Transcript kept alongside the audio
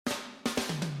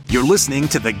You're listening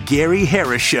to The Gary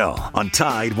Harris Show on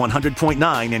Tide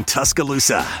 100.9 in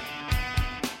Tuscaloosa.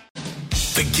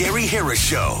 The Gary Harris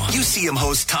Show. UCM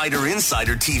host Tider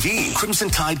Insider TV. Crimson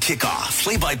Tide Kickoff.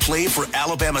 Play-by-play for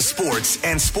Alabama sports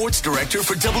and sports director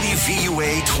for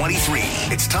WVUA 23.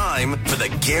 It's time for The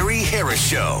Gary Harris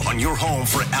Show on your home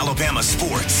for Alabama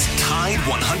sports. Tide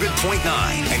 100.9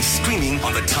 and streaming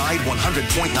on the Tide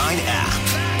 100.9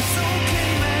 app.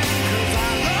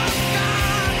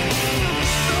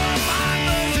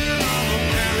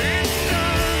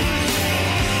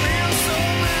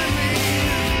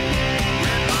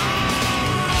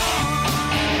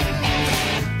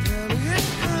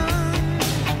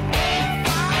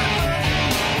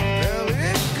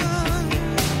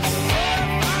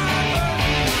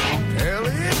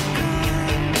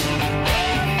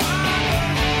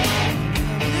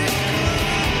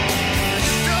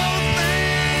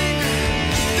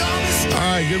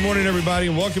 Good morning, everybody,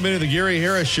 and welcome into the Gary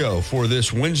Harris Show for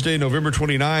this Wednesday, November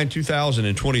 29,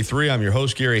 2023. I'm your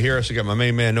host, Gary Harris. I got my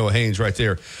main man, Noah Haynes, right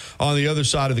there on the other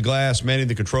side of the glass, manning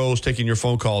the controls, taking your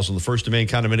phone calls on the First and Main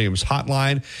Condominiums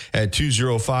hotline at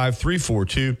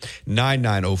 205-342-9904,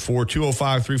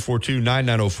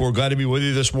 205-342-9904. Glad to be with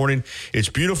you this morning. It's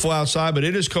beautiful outside, but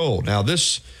it is cold. Now,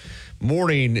 this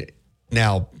morning,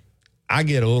 I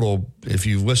get a little, if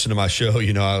you've listened to my show,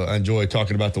 you know, I enjoy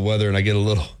talking about the weather, and I get a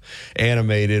little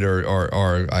animated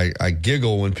or I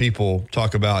giggle when people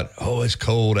talk about, oh, it's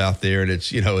cold out there and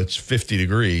it's, you know, it's 50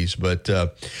 degrees. But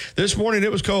this morning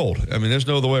it was cold. I mean, there's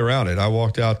no other way around it. I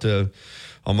walked out on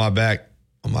my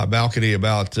balcony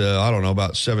about,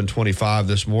 about 7:25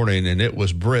 this morning, and it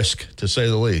was brisk, to say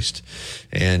the least.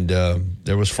 And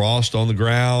there was frost on the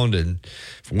ground, and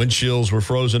windshields were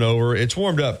frozen over. It's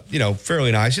warmed up, you know,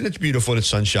 fairly nice, and it's beautiful and it's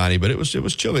sunshiny, but it was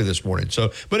chilly this morning.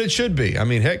 So, but it should be. I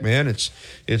mean, heck, man, it's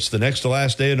the next to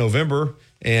last day of November,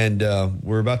 and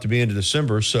we're about to be into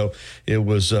December. So it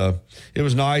was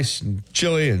nice and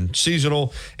chilly and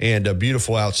seasonal and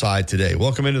beautiful outside today.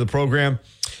 Welcome into the program.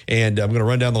 And I'm going to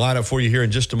run down the lineup for you here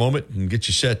in just a moment and get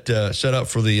you set up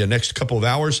for the next couple of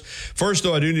hours. First,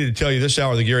 though, I do need to tell you this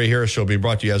hour of the Gary Harris Show being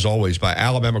brought to you, as always, by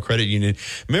Alabama Credit Union.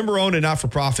 Member-owned and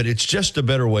not-for-profit. It's just a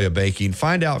better way of banking.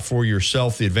 Find out for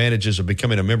yourself the advantages of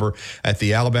becoming a member at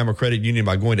the Alabama Credit Union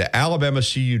by going to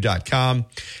alabamacu.com,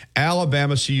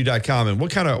 alabamacu.com. And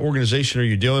what kind of organization are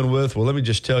you dealing with? Well, let me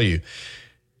just tell you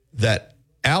that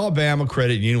Alabama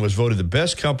Credit Union was voted the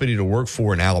best company to work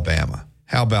for in Alabama.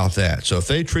 How about that? So if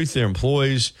they treat their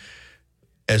employees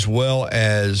as well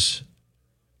as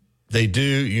they do,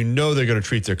 you know they're going to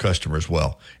treat their customers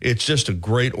well. It's just a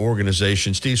great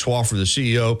organization. Steve Swafford, the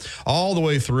CEO, all the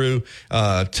way through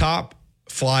top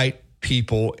flight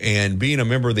people, and being a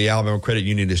member of the Alabama Credit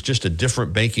Union is just a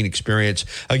different banking experience.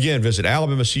 Again, visit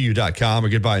alabamacu.com or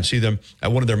get by and see them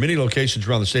at one of their many locations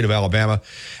around the state of Alabama.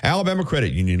 Alabama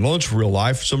Credit Union, loans for real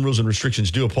life. Some rules and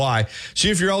restrictions do apply. See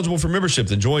if you're eligible for membership,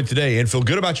 then join today and feel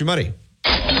good about your money.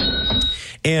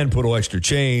 And put a little extra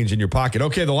change in your pocket.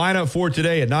 Okay, the lineup for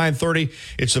today at 9:30,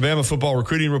 it's the Bama Football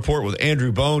Recruiting Report with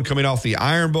Andrew Bone coming off the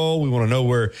Iron Bowl. We want to know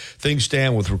where things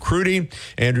stand with recruiting.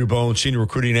 Andrew Bone, Senior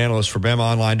Recruiting Analyst for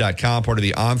BamaOnline.com, part of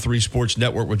the On3 Sports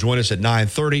Network, will join us at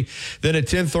 9:30. Then at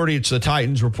 10:30, it's the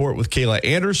Titans Report with Kayla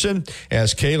Anderson,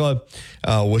 as Kayla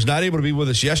was not able to be with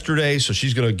us yesterday, so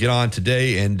she's going to get on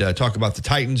today and talk about the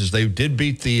Titans, as they did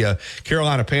beat the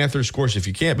Carolina Panthers. Of course, if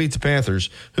you can't beat the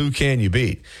Panthers, who can you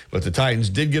beat? But the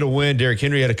Titans did get a win. Derrick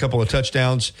Henry had a couple of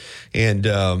touchdowns and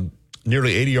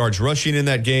nearly 80 yards rushing in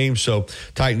that game. So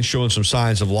Titans showing some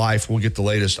signs of life. We'll get the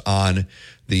latest on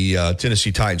the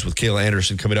Tennessee Titans with Kayla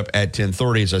Anderson coming up at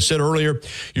 10:30. As I said earlier,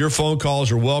 your phone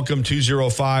calls are welcome.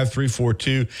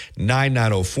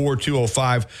 205-342-9904.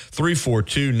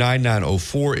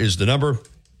 205-342-9904 is the number.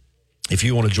 If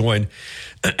you want to join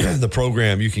the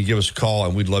program, you can give us a call,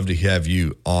 and we'd love to have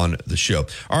you on the show.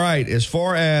 All right, as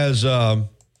far as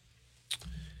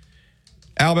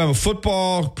Alabama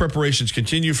football preparations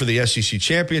continue for the SEC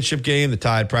championship game. The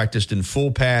Tide practiced in full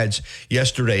pads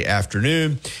yesterday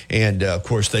afternoon. And, of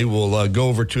course, they will go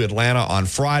over to Atlanta on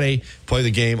Friday, play the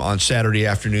game on Saturday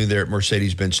afternoon there at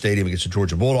Mercedes-Benz Stadium against the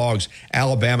Georgia Bulldogs.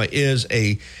 Alabama is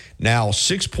a now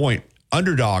 6-point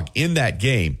underdog in that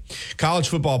game. College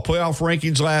football playoff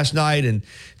rankings last night, and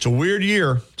it's a weird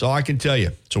year. That's all I can tell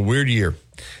you. It's a weird year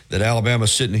that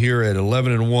Alabama's sitting here at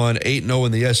 11-1, 8-0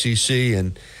 in the SEC,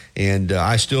 and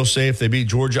I still say if they beat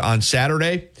Georgia on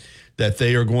Saturday that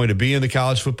they are going to be in the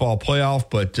college football playoff,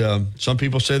 but some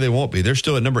people say they won't be. They're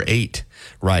still at number 8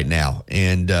 right now,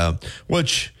 and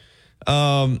which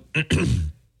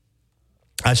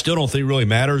I still don't think really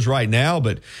matters right now,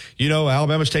 but,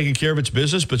 Alabama's taking care of its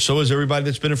business, but so is everybody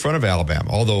that's been in front of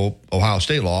Alabama, although Ohio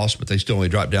State lost, but they still only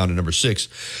dropped down to number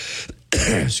 6,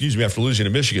 excuse me, after losing to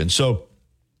Michigan. So,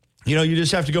 you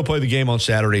just have to go play the game on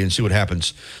Saturday and see what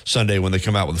happens Sunday when they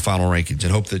come out with the final rankings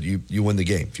and hope that you win the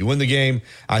game. If you win the game,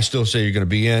 I still say you're going to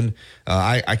be in.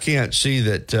 I can't see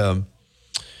that,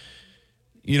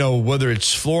 whether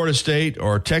it's Florida State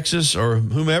or Texas or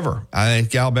whomever. I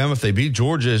think Alabama, if they beat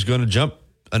Georgia, is going to jump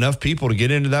enough people to get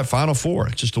into that Final Four.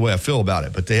 It's just the way I feel about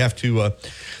it. But they have to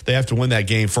win that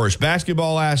game first.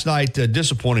 Basketball last night,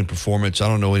 disappointing performance. I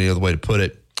don't know any other way to put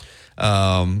it.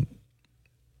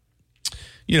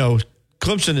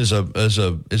 Clemson is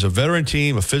a veteran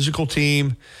team, a physical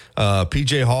team.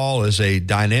 PJ Hall is a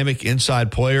dynamic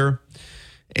inside player,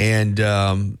 and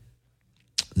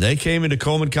they came into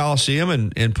Coleman Coliseum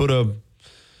and put a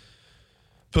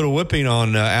whipping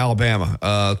on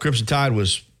Alabama. Crimson Tide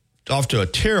was off to a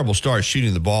terrible start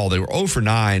shooting the ball. They were 0 for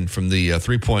 9 from the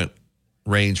three-point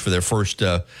range for their first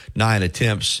 9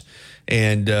 attempts,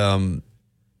 and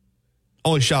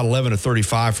only shot 11 of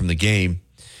 35 from the game.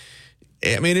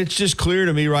 I mean, it's just clear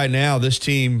to me right now this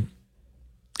team,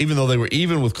 even though they were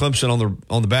even with Clemson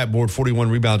on the backboard, 41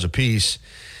 rebounds apiece,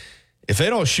 if they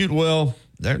don't shoot well,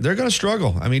 they're going to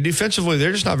struggle. I mean, defensively,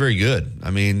 they're just not very good. I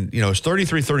mean, it's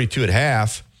 33-32 at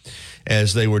half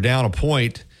as they were down a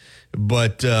point,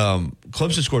 but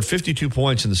Clemson scored 52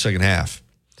 points in the second half.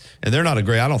 And they're not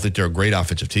I don't think they're a great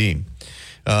offensive team.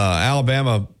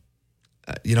 Alabama,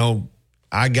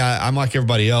 I'm like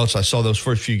everybody else. I saw those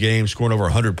first few games scoring over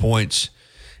 100 points,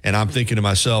 and I'm thinking to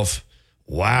myself,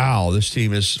 wow, this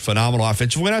team is phenomenal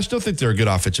offensively. And I still think they're a good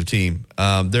offensive team.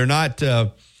 They're not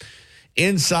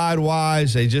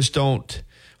inside-wise. They just don't.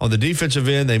 On the defensive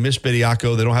end, they miss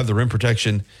Bediako. They don't have the rim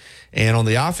protection. And on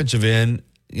the offensive end,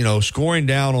 scoring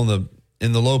down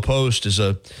in the low post is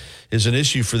an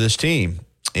issue for this team.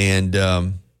 And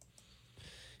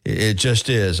it just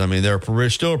is. I mean, they're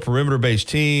still a perimeter-based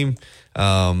team.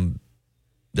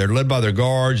 They're led by their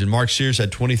guards, and Mark Sears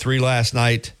had 23 last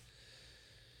night.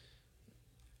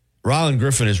 Rylan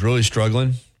Griffin is really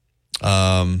struggling.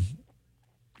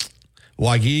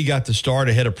 Wague got the start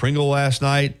ahead of Pringle last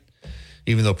night,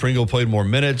 even though Pringle played more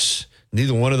minutes.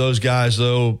 Neither one of those guys,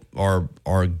 though, are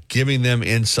giving them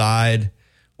inside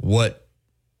what,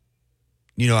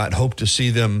 I'd hope to see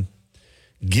them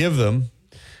give them.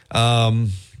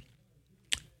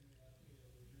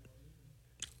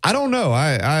 I don't know.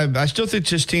 I still think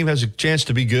this team has a chance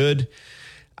to be good.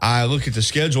 I look at the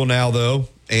schedule now, though,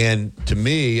 and to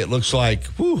me, it looks like,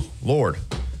 whew, Lord,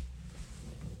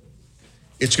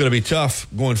 it's going to be tough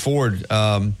going forward.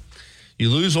 You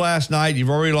lose last night.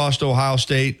 You've already lost to Ohio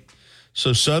State.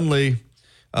 So suddenly,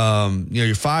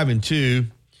 you're 5-2.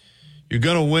 You're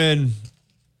going to win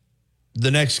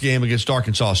the next game against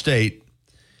Arkansas State.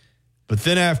 But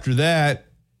then after that,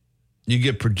 you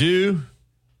get Purdue,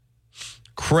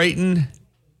 Creighton,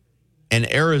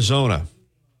 and Arizona.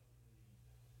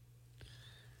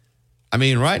 I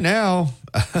mean, right now,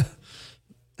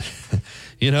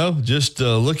 just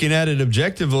looking at it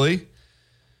objectively,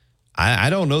 I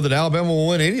don't know that Alabama will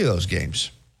win any of those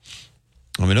games.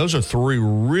 I mean, those are 3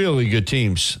 really good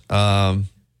teams. And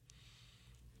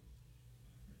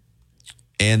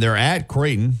they're at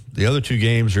Creighton. The other 2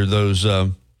 games are those,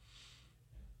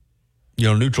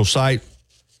 neutral site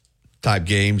type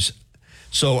games.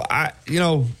 So, I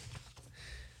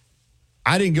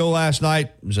didn't go last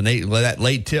night. It was that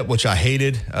late tip, which I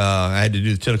hated. I had to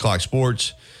do the 10 o'clock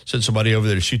sports, send somebody over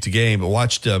there to shoot the game, but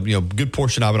watched, a good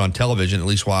portion of it on television, at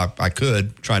least while I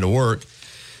could, trying to work.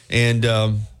 And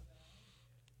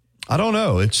I don't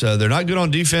know. It's they're not good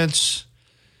on defense.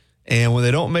 And when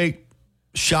they don't make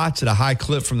shots at a high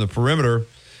clip from the perimeter,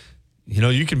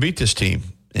 you can beat this team.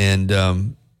 And,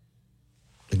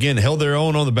 again, held their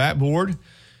own on the backboard.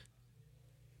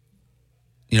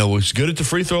 Was good at the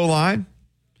free throw line.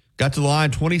 Got to the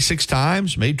line 26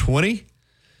 times, made 20.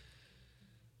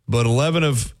 But 11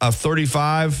 of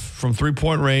 35 from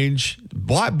three-point range.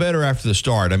 A lot better after the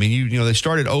start. I mean, they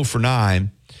started 0 for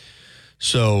 9.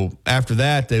 So after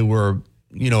that, they were,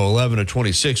 11 of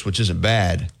 26, which isn't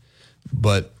bad.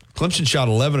 But Clemson shot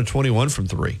 11 of 21 from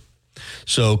 3.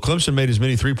 So Clemson made as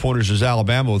many three-pointers as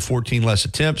Alabama with 14 less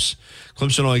attempts.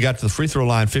 Clemson only got to the free throw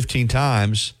line 15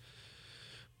 times.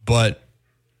 But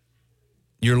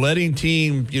you're letting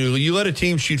you let a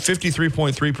team shoot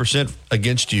 53.3%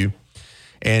 against you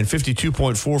and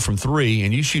 52.4 from 3,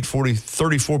 and you shoot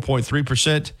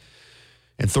 34.3%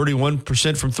 and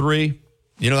 31% from 3.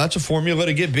 That's a formula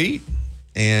to get beat.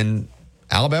 And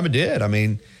Alabama did. I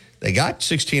mean, they got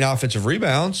 16 offensive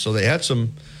rebounds, so they had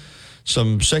some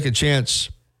second chance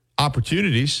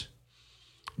opportunities.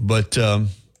 But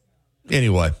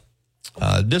anyway,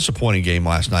 disappointing game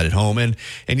last night at home. And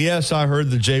yes, I heard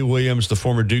that Jay Williams, the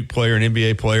former Duke player and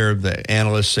NBA player, the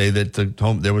analysts say that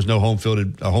there was no home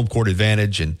court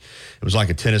advantage, and it was like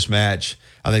a tennis match.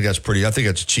 I think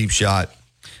that's a cheap shot.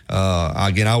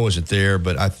 Again, I wasn't there,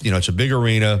 but it's a big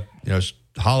arena. It's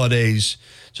holidays.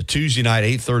 It's a Tuesday night,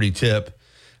 8:30 tip.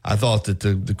 I thought that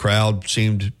the crowd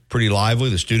seemed pretty lively.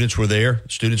 The students were there.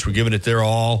 The students were giving it their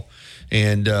all.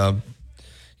 And,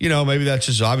 maybe that's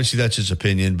his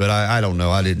opinion, but I don't know.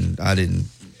 I didn't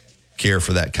care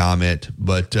for that comment.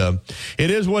 But it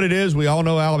is what it is. We all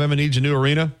know Alabama needs a new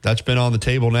arena. That's been on the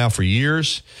table now for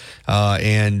years.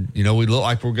 And, we look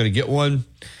like we're going to get one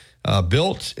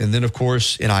built. And then, of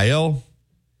course, NIL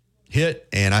hit.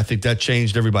 And I think that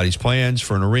changed everybody's plans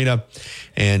for an arena.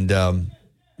 And,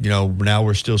 now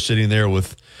we're still sitting there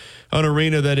with an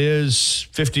arena that is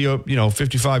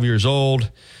 55 years old.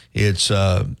 It's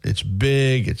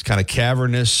big, it's kind of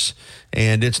cavernous,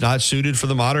 and it's not suited for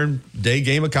the modern day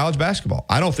game of college basketball.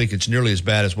 I don't think it's nearly as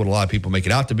bad as what a lot of people make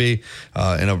it out to be.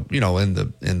 In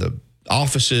the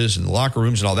offices and the locker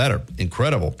rooms and all that are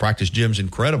incredible. Practice gyms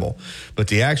incredible, but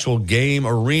the actual game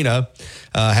arena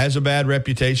has a bad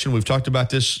reputation. We've talked about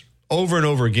this over and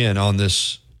over again on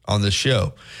this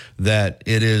show, that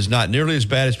it is not nearly as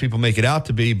bad as people make it out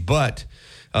to be, but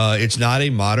it's not a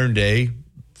modern day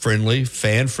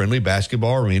fan-friendly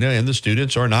basketball arena, and the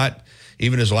students are not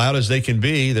even as loud as they can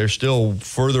be. They're still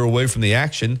further away from the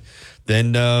action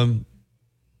than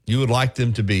you would like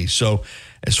them to be. So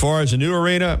as far as a new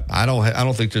arena, I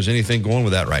don't think there's anything going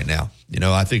with that right now.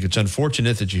 I think it's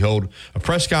unfortunate that you hold a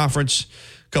press conference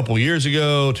a couple years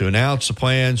ago to announce the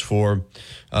plans for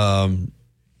a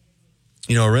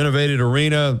renovated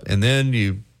arena, and then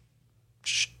you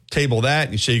table that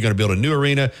and you say you're going to build a new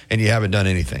arena and you haven't done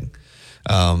anything.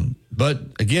 But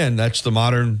again, that's the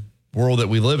modern world that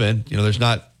we live in. There's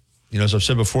not, as I've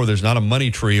said before, there's not a money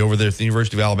tree over there at the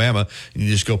University of Alabama, and you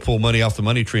just go pull money off the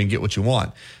money tree and get what you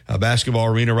want. A basketball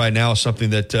arena right now is something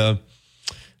that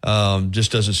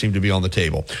just doesn't seem to be on the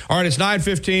table. All right, it's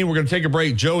 9:15. We're going to take a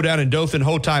break. Joe down in Dothan.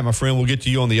 Hold tight, my friend. We'll get to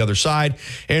you on the other side.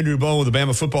 Andrew Bowen with the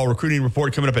Bama Football Recruiting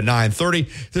Report coming up at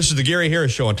 9:30. This is the Gary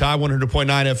Harris Show on Tide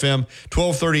 100.9 FM,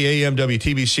 1230 AM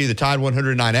WTBC, the Tide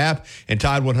 109 app, and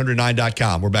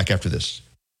Tide109.com. We're back after this.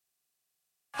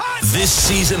 This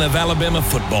season of Alabama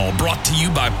football brought to you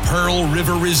by Pearl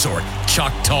River Resort,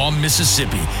 Choctaw,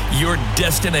 Mississippi, your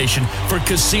destination for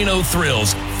casino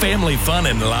thrills, family fun,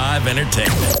 and live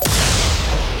entertainment.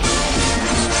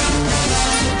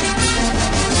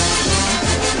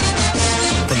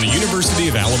 From the University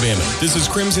of Alabama, this is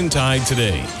Crimson Tide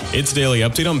Today. It's a daily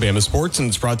update on Bama sports, and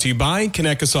it's brought to you by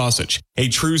Conecuh Sausage, a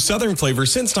true Southern flavor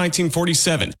since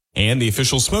 1947, and the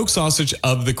official smoked sausage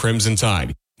of the Crimson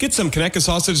Tide. Get some Conecuh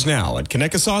Sausage now at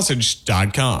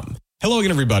ConecuhSausage.com. Hello again,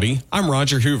 everybody. I'm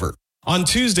Roger Hoover. On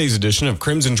Tuesday's edition of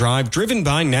Crimson Drive, driven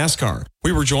by NASCAR,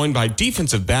 we were joined by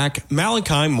defensive back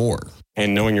Malachi Moore.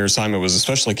 And knowing your assignment was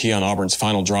especially key on Auburn's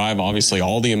final drive, obviously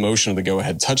all the emotion of the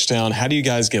go-ahead touchdown. How do you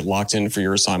guys get locked in for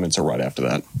your assignments or right after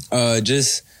that?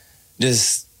 Just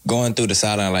going through the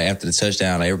sideline, like after the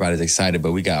touchdown, everybody's excited,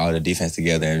 but we got all the defense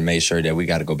together and made sure that we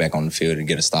got to go back on the field and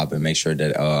get a stop and make sure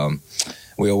that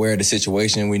we're aware of the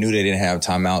situation. We knew they didn't have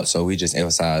timeout, so we just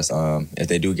emphasized if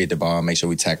they do get the ball, make sure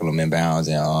we tackle them in bounds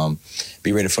and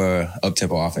be ready for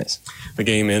up-tempo offense. The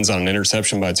game ends on an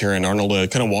interception by Terrion Arnold.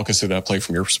 Kind of walk us through that play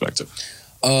from your perspective.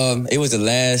 It was the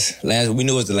last. We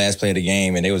knew it was the last play of the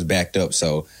game, and they was backed up,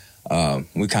 so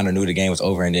we kind of knew the game was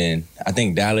over. And then I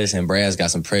think Dallas and Brass got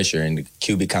some pressure, and the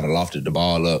QB kind of lofted the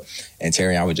ball up, and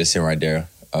Terrion was just sitting right there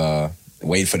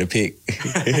waiting for the pick.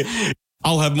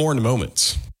 I'll have more in a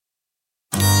moment.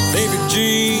 Favorite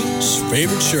jeans,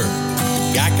 favorite shirt.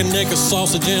 Got Conecuh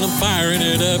sausage and I'm firing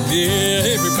it up. Yeah,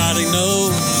 everybody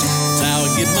knows it's how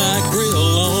I get my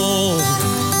grill on.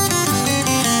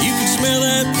 You can smell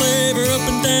that flavor up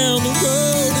and down the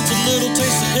road. It's a little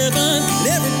taste of heaven, and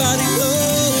everybody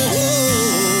knows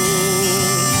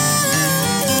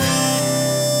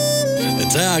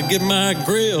it's how I get my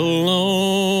grill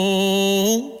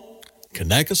on.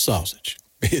 Conecuh sausage.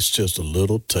 It's just a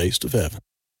little taste of heaven.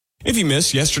 If you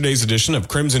missed yesterday's edition of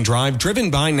Crimson Drive, driven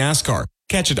by NASCAR,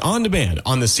 Catch it on demand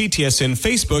on the CTSN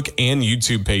Facebook and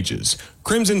YouTube pages.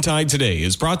 Crimson Tide Today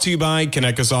is brought to you by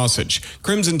Conecuh Sausage.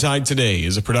 Crimson Tide Today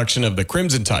is a production of the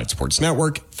Crimson Tide Sports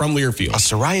Network from Learfield. A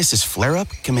psoriasis flare-up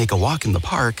can make a walk in the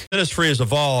park. Innisfree has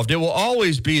evolved. It will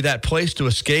always be that place to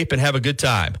escape and have a good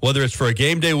time. Whether it's for a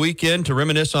game day weekend, to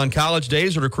reminisce on college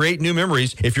days, or to create new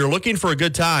memories, if you're looking for a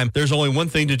good time, there's only one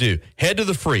thing to do. Head to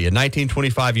the Free at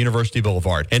 1925 University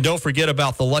Boulevard. And don't forget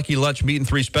about the Lucky Lunch Meat and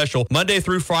 3 special. Monday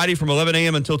through Friday from 11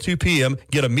 a.m. until 2 p.m.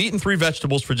 Get a meat and 3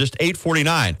 vegetables for just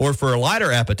 $8.49. Or for a lighter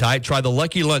appetite, try the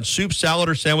Lucky Lunch soup, salad,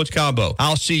 or sandwich combo.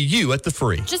 I'll see you at the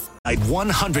Free. At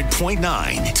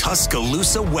 100.9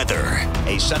 Tuscaloosa weather.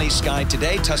 A sunny sky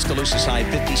today, Tuscaloosa high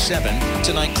 57.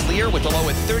 Tonight clear with a low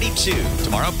at 32.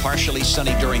 Tomorrow partially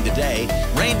sunny during the day.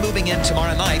 Rain moving in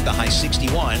tomorrow night, the high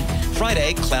 61.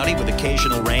 Friday cloudy with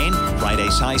occasional rain.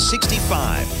 Friday's high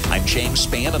 65. I'm James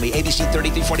Spann on the ABC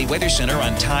 3340 Weather Center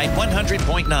on Tide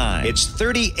 100.9. It's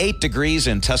 38 degrees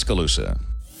in Tuscaloosa.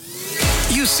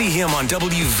 You see him on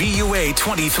WVUA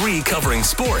 23 covering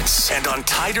sports and on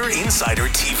Tider Insider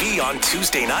TV on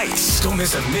Tuesday nights. Don't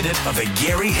miss a minute of the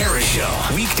Gary Harris Show.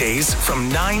 Weekdays from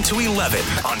 9 to 11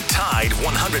 on Tide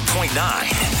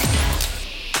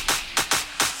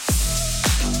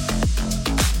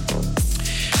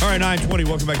 100.9. All right, 9:20.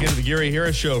 Welcome back into the Gary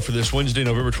Harris Show for this Wednesday,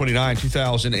 November 29,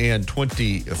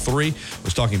 2023.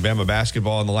 Was talking Bama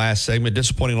basketball in the last segment.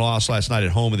 Disappointing loss last night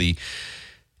at home of the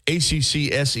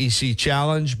ACC SEC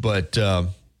Challenge, but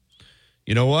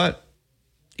you know what?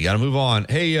 You got to move on.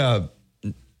 Hey,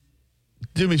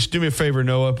 do me a favor,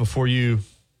 Noah, before you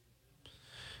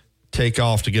take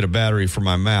off to get a battery for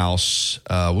my mouse.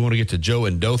 We want to get to Joe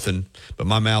in Dothan, but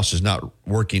my mouse is not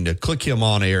working. To click him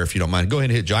on air, if you don't mind. Go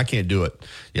ahead and hit Joe. I can't do it.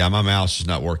 Yeah, my mouse is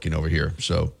not working over here.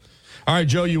 So, all right,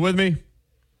 Joe, you with me?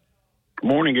 Good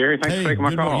morning, Gary. Thanks for taking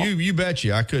my call. You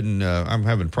betcha. I couldn't. I'm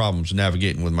having problems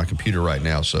navigating with my computer right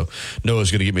now. So Noah's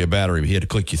going to give me a battery, but he had to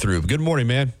click you through. But good morning,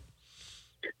 man.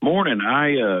 Morning.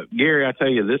 Gary, I tell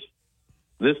you,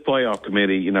 this playoff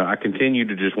committee, I continue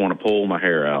to just want to pull my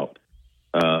hair out,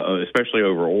 especially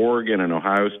over Oregon and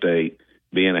Ohio State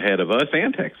being ahead of us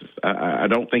and Texas. I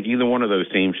don't think either one of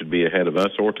those teams should be ahead of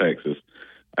us or Texas.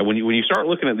 When you start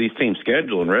looking at these teams'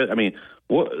 schedule,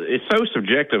 it's so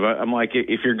subjective. I'm like,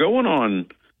 if you're going on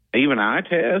even eye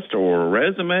test or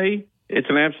resume, it's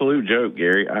an absolute joke,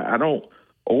 Gary.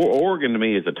 Oregon to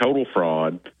me is a total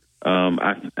fraud.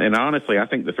 And honestly, I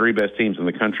think the 3 best teams in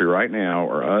the country right now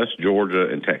are us, Georgia,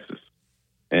 and Texas.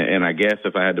 And I guess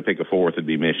if I had to pick a 4th, it'd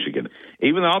be Michigan.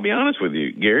 Even though I'll be honest with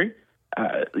you, Gary,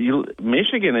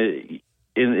 Michigan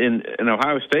and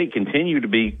Ohio State continue to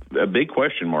be a big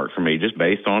question mark for me, just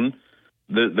based on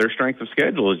their strength of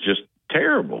schedule is just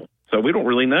terrible. So we don't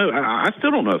really know. I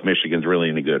still don't know if Michigan's really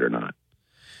any good or not.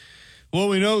 Well,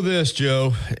 we know this,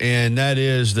 Joe, and that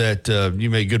is that you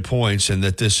made good points, and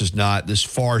that this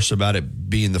farce about it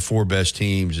being the 4 best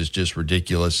teams is just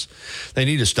ridiculous. They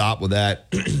need to stop with that.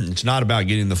 It's not about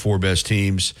getting the 4 best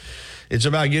teams. It's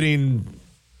about getting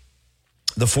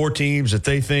the 4 teams that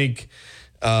they think,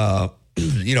 fit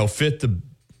the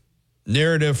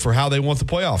narrative for how they want the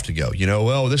playoff to go.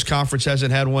 This conference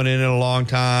hasn't had one in a long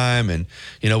time, and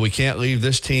we can't leave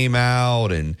this team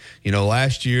out, and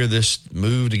last year this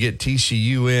move to get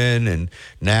TCU in, and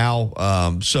now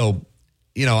I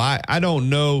don't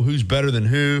know who's better than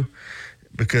who,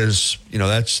 because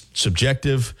that's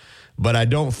subjective, but I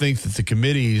don't think that the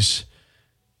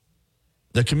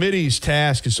committee's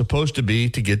task is supposed to be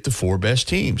to get the 4 best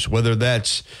teams, whether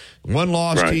that's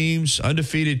one-loss teams,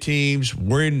 undefeated teams,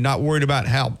 not worried about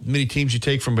how many teams you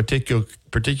take from a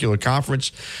particular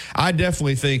conference. I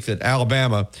definitely think that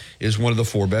Alabama is one of the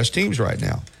 4 best teams right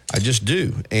now. I just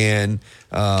do. And,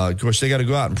 of course, they got to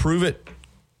go out and prove it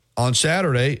on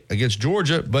Saturday against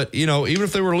Georgia. But, even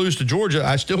if they were to lose to Georgia,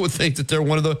 I still would think that they're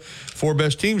one of the 4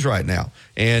 best teams right now.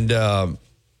 And the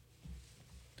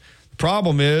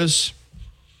problem is,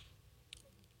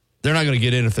 they're not going to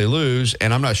get in if they lose,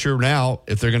 and I'm not sure now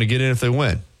if they're going to get in if they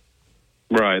win.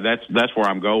 Right. That's where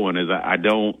I'm going. Is I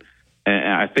don't,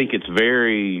 and I think it's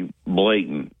very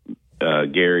blatant,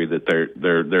 Gary, that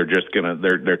they're just gonna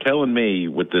they're telling me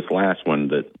with this last one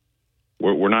that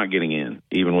we're not getting in,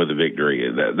 even with a victory.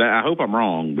 I hope I'm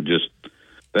wrong, but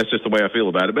that's just the way I feel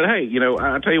about it. But hey,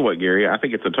 I tell you what, Gary, I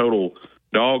think it's a total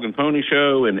dog and pony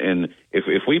show, and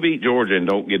if we beat Georgia and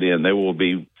don't get in, there will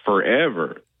be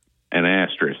forever an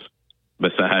asterisk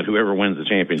beside whoever wins the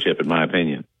championship, in my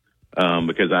opinion,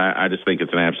 because I just think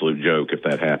it's an absolute joke if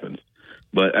that happens.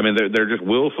 But, they're just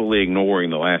willfully ignoring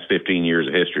the last 15 years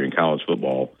of history in college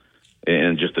football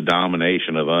and just the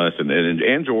domination of us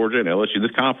and Georgia and LSU, this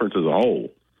conference as a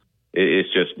whole.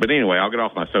 It's just, but anyway, I'll get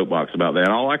off my soapbox about that.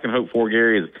 All I can hope for,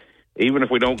 Gary, is even if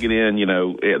we don't get in,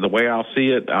 the way I'll see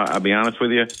it, I'll be honest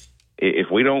with you,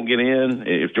 if we don't get in,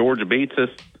 if Georgia beats us,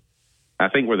 I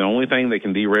think we're the only thing that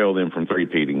can derail them from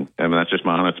three-peating. I mean, that's just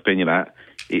my honest opinion.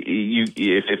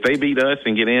 If they beat us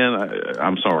and get in,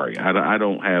 I'm sorry. I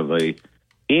don't have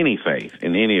any faith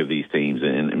in any of these teams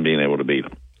in being able to beat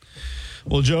them.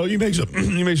 Well, Joe, you make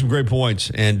some great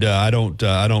points, and I don't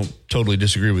totally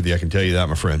disagree with you. I can tell you that,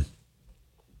 my friend.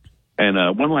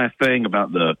 And one last thing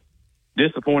about the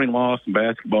disappointing loss in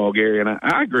basketball, Gary, and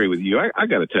I agree with you. I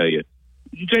got to tell you,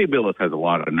 Jay Billis has a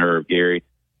lot of nerve, Gary.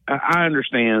 I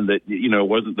understand that, it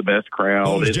wasn't the best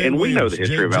crowd, and we know the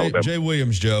history of Alabama. Jay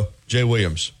Williams, Joe. Jay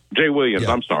Williams. Jay Williams.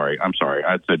 Yeah. I'm sorry.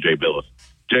 I said Jay Billis.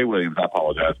 Jay Williams. I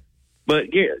apologize.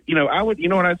 But yeah, I would. You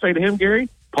know what I'd say to him, Gary?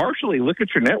 Partially look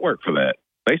at your network for that.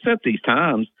 They set these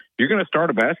times. You're going to start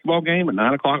a basketball game at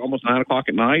 9 o'clock, almost 9 o'clock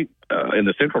at night in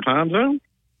the Central Time Zone.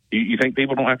 You think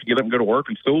people don't have to get up and go to work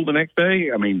and school the next day?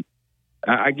 I mean,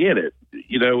 I get it.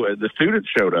 The students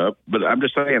showed up, but I'm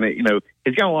just saying that,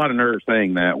 he's got a lot of nerve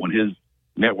saying that when his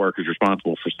network is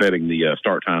responsible for setting the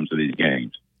start times of these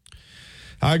games.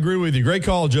 I agree with you. Great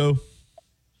call, Joe.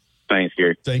 Thanks,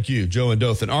 Gary. Thank you, Joe and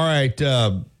Dothan. All right,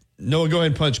 Noah, go ahead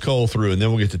and punch Cole through, and then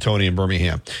we'll get to Tony in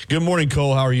Birmingham. Good morning,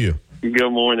 Cole. How are you? Good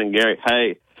morning, Gary.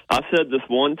 Hey, I said this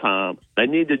one time, they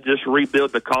need to just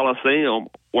rebuild the Coliseum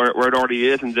where it already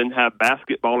is, and then have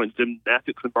basketball and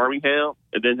gymnastics in Birmingham,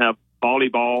 and then have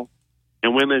volleyball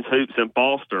and women's hoops in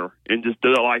Foster, and just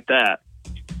do it like that.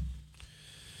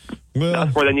 Well,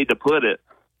 that's where they need to put it.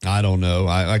 I don't know.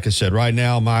 Like I said, right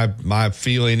now, my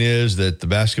feeling is that the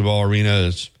basketball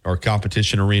arena or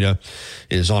competition arena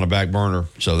is on a back burner.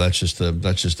 So that's just the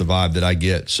vibe that I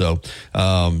get. So,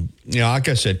 like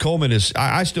I said, Coleman is.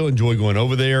 I still enjoy going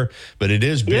over there, but it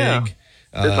is big. Yeah.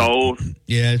 It's old.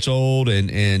 Yeah, it's old, and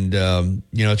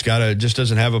it's just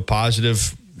doesn't have a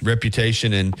positive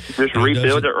reputation, and just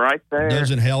rebuild it right there.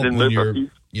 Doesn't help when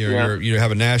you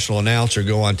have a national announcer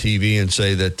go on TV and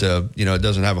say that it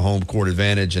doesn't have a home court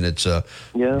advantage and it's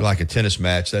like a tennis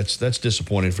match. That's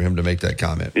disappointing for him to make that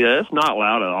comment. Yeah, it's not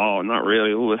loud at all. Not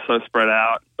really. Ooh, it's so spread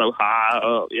out, so high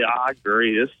up. Yeah, I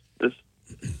agree. It's just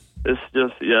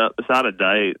it's out of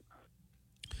date.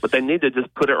 But they need to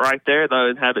just put it right there though,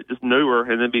 and have it just newer,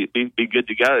 and then be good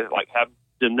to go. Like have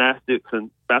gymnastics and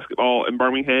basketball in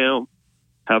Birmingham,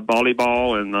 have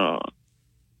volleyball and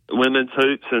women's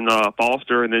hoops and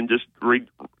Foster, and then just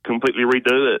completely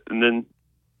redo it, and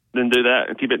then do that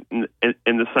and keep it in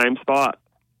the same spot.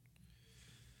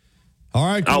 All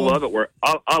right, cool. I love it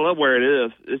I love where it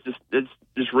is. It's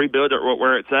just rebuild it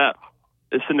where it's at.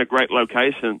 It's in a great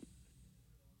location.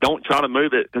 Don't try to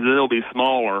move it because then it'll be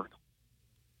smaller.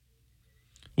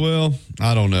 Well,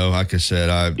 I don't know. Like I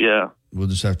said, we'll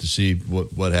just have to see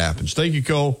what happens. Thank you,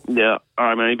 Cole. Yeah. All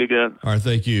right, man. You be good. All right,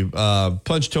 thank you.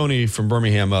 Punch Tony from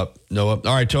Birmingham up, Noah.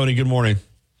 All right, Tony, good morning.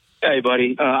 Hey,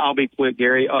 buddy. I'll be quick,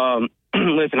 Gary.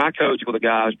 Listen, I coach with a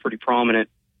guy who's pretty prominent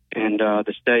in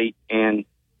the state, and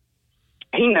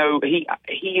he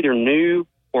either knew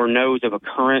or knows of a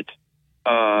current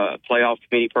playoff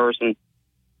committee person,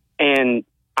 and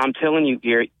I'm telling you,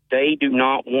 Gary, they do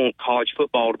not want college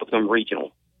football to become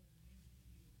regional.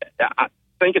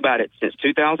 Think about it. Since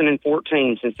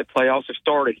 2014, since the playoffs have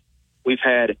started, we've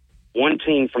had one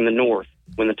team from the North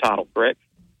win the title, correct?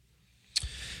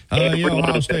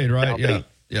 Ohio State, right? Yeah.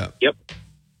 Yep.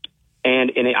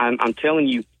 And I'm telling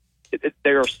you,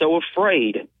 they are so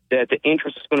afraid that the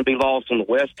interest is going to be lost on the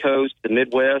West Coast, the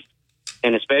Midwest,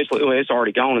 and especially, it's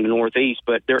already gone in the Northeast,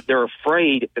 but they're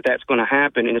afraid that that's going to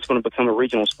happen, and it's going to become a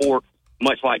regional sport,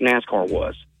 much like NASCAR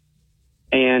was.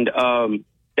 And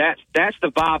that's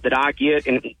the vibe that I get.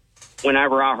 And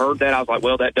whenever I heard that, I was like,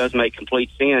 well, that does make complete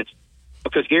sense.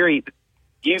 Because, Gary,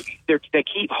 they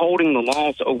keep holding the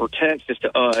loss over Texas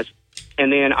to us.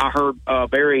 And then I heard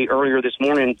Barry earlier this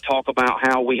morning talk about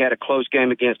how we had a close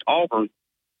game against Auburn.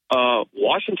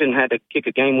 Washington had to kick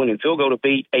a game-winning field goal to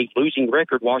beat a losing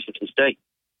record Washington State.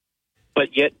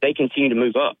 But yet they continue to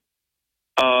move up.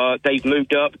 They've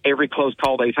moved up every close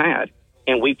call they've had.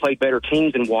 And we played better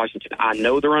teams than Washington. I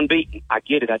know they're unbeaten. I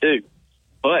get it. I do.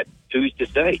 But who's to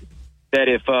say that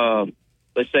if,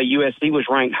 let's say, USC was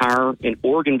ranked higher and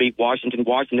Oregon beat Washington,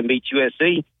 Washington beat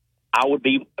USC, I would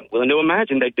be willing to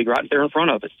imagine they'd be right there in front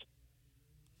of us.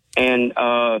 And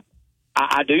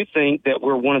I do think that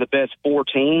we're one of the best four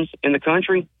teams in the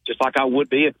country, just like I would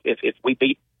be if we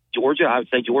beat Georgia. I would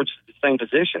say Georgia's the same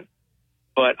position.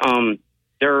 But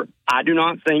I do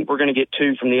not think we're going to get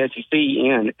two from the SEC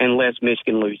in unless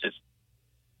Michigan loses.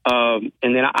 And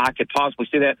then I could possibly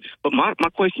see that. But my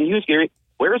question to you is, Gary,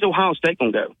 where is Ohio State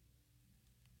going to go?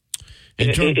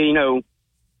 in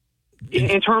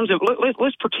terms of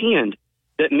let's pretend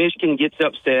that Michigan gets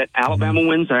upset, Alabama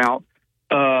wins out.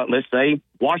 Let's say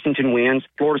Washington wins,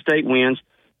 Florida State wins.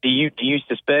 Do you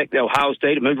suspect Ohio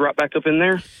State to move right back up in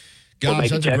there? Gosh,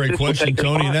 that's a great question,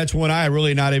 Tony. And that's one I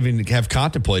really not even have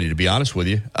contemplated, to be honest with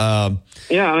you.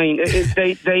 Yeah, I mean,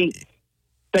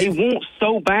 they want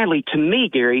so badly. To me,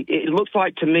 Gary, it looks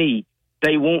like to me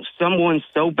they want someone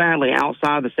so badly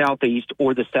outside the Southeast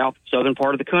or the southern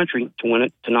part of the country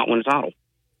to not win a title.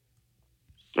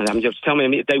 And I'm just telling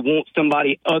me, they want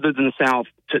somebody other than the South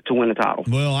to win the title.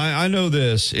 Well, I know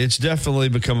this. It's definitely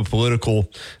become a political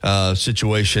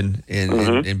situation,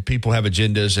 and people have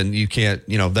agendas, and you can't,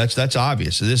 that's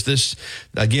obvious. This is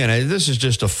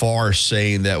just a farce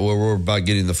saying that we're about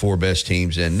getting the 4 best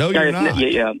teams in. No, you're not.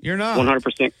 Yeah, you're not.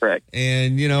 100% correct.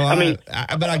 And,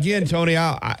 but again, Tony,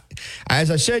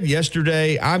 as I said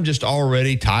yesterday, I'm just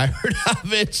already tired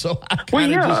of it, so I'm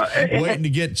kind of just waiting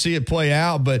to see it play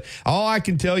out. But all I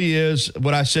can tell you is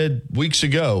what I said weeks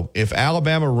ago. If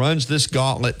Alabama runs this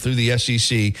gauntlet through the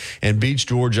SEC and beats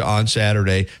Georgia on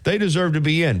Saturday, they deserve to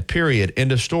be in, period,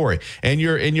 end of story. And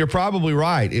you're probably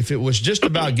right. If it was just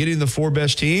about getting the 4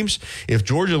 best teams, if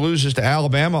Georgia loses to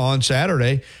Alabama on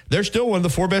Saturday, they're still one of the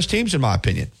 4 best teams, in my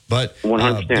opinion. But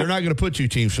they're not going to put 2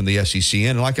 teams from the SEC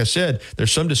in. And like I said,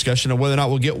 there's some discussion of whether or not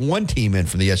we'll get 1 team in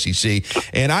from the SEC.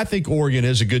 And I think Oregon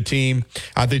is a good team.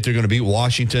 I think they're going to beat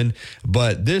Washington.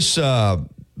 But this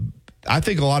I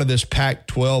think a lot of this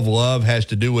Pac-12 love has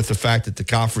to do with the fact that the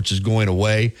conference is going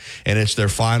away and it's their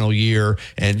final year.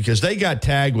 And because they got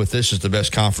tagged with this is the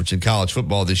best conference in college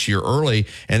football this year early,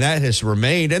 and that has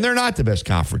remained. And they're not the best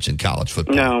conference in college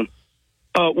football. No.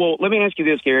 Well, let me ask you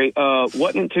this, Gary.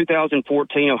 Wasn't in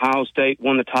 2014 Ohio State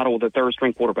won the title with their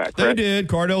 3rd-string quarterback, correct? They did.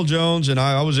 Cardell Jones, and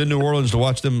I was in New Orleans to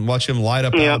watch them light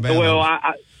up Alabama. Well,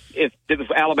 if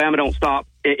Alabama don't stop,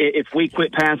 if we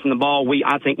quit passing the ball,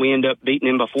 I think we end up beating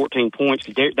them by 14 points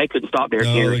because they couldn't stop Derrick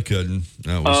Henry. No, they couldn't.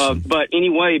 But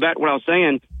anyway, back to what I was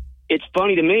saying, it's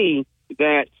funny to me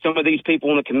that some of these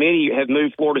people on the committee have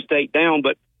moved Florida State down,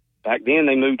 but back then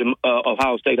they moved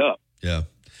Ohio State up. Yeah.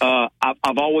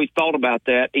 I've always thought about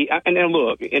that. And then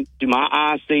look, do my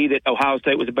eyes see that Ohio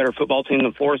State was a better football team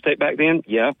than Florida State back then?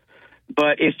 Yeah.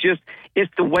 But it's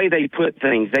the way they put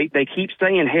things. They keep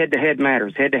saying head-to-head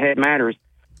matters, head-to-head matters.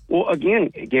 Well,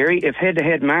 again, Gary, if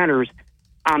head-to-head matters,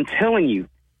 I'm telling you,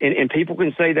 and people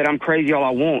can say that I'm crazy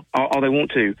all they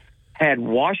want to. Had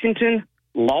Washington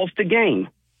lost a game,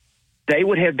 they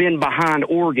would have been behind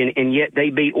Oregon, and yet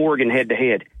they beat Oregon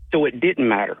head-to-head. So it didn't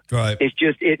matter. Right. It's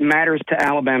just it matters to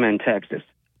Alabama and Texas.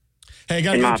 Hey,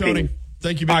 got to go, Tony.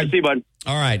 Thank you, man. All right, see you, bud.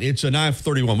 All right, it's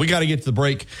 9:31. We got to get to the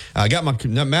break. I got my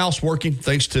mouse working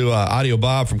thanks to Audio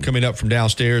Bob from coming up from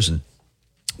downstairs and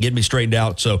getting me straightened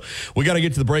out. So we got to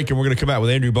get to the break, and we're going to come out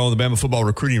with Andrew Bone, the Bama Football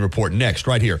Recruiting Report, next,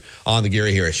 right here on the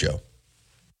Gary Harris Show.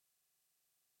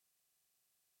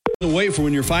 Wait for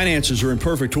when your finances are in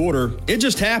perfect order. It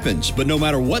just happens. But no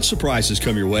matter what surprises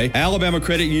come your way, Alabama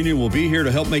Credit Union will be here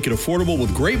to help make it affordable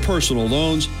with great personal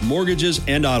loans, mortgages,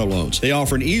 and auto loans. They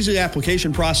offer an easy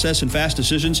application process and fast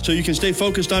decisions so you can stay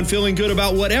focused on feeling good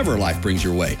about whatever life brings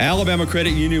your way. Alabama Credit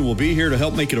Union will be here to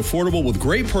help make it affordable with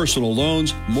great personal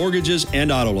loans, mortgages,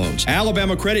 and auto loans.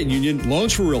 Alabama Credit Union,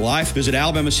 loans for real life. Visit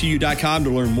alabamacu.com to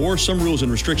learn more. Some rules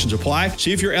and restrictions apply.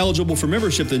 See if you're eligible for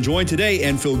membership, then join today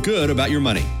and feel good about your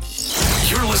money.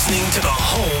 You're listening to the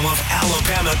home of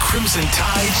Alabama Crimson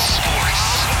Tide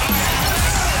Sports.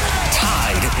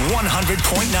 Tide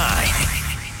 100.9.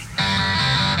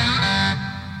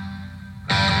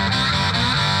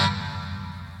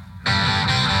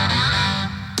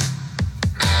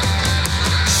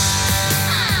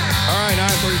 All right,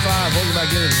 9:35. Welcome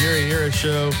back into the Gary Harris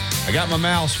Show. I got my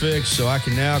mouse fixed, so I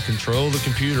can now control the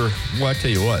computer. Well, I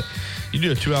tell you what, you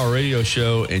do a 2-hour radio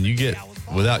show and you get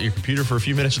without your computer for a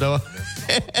few minutes, Noah.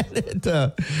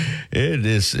 But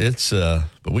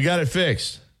we got it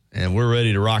fixed and we're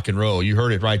ready to rock and roll. You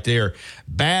heard it right there.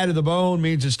 Bad to the bone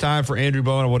means it's time for Andrew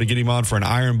Bone. I want to get him on for an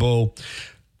Iron Bowl,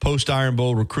 post-Iron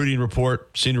Bowl recruiting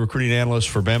report, senior recruiting analyst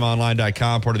for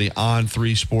BamaOnline.com, part of the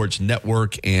On3 Sports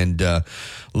Network, and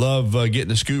love getting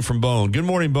the scoop from Bone. Good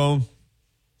morning, Bone.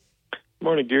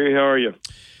 Morning, Gary. How are you?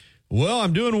 Well,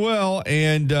 I'm doing well,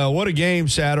 and what a game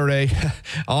Saturday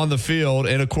on the field.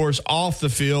 And, of course, off the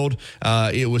field,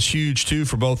 it was huge, too,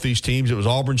 for both these teams. It was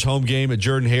Auburn's home game at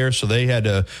Jordan-Hare, so they had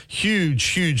a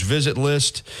huge visit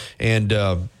list and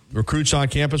recruits on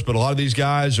campus. But a lot of these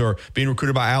guys are being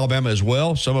recruited by Alabama as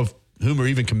well, some of whom are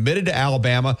even committed to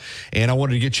Alabama. And I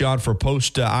wanted to get you on for a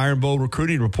post-Iron Bowl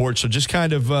recruiting report. So just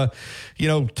kind of,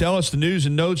 tell us the news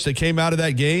and notes that came out of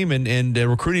that game, and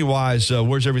recruiting-wise,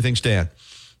 where's everything stand?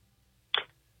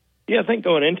 Yeah, I think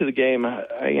going into the game, I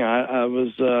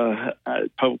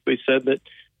publicly said that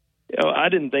I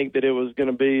didn't think that it was going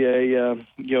to be a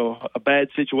bad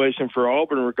situation for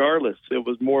Auburn. Regardless, it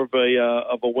was more of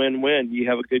a win-win. You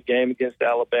have a good game against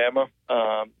Alabama.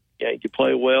 You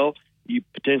play well. You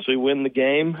potentially win the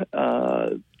game.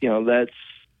 That's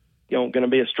going to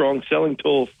be a strong selling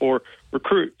tool for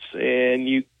recruits.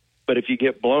 But if you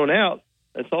get blown out,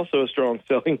 that's also a strong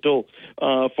selling tool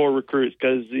for recruits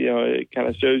because it kind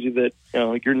of shows you that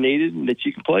you're needed and that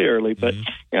you can play early. But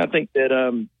I think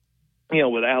that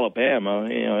with Alabama,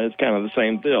 it's kind of the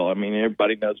same deal. I mean,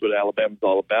 everybody knows what Alabama's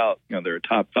all about. They're a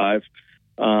top 5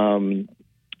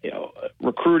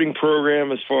 recruiting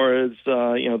program as far as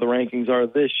the rankings are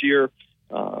this year.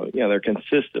 They're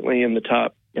consistently in the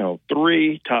top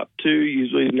 3, top 2,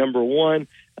 usually number 1.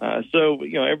 So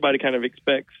everybody kind of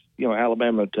expects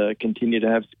Alabama to continue to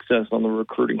have success on the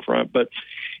recruiting front. But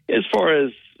as far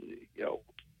as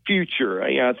future,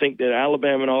 I think that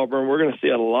Alabama and Auburn, we're going to see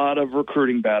a lot of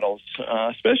recruiting battles,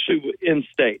 especially in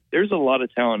state. There's a lot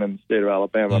of talent in the state of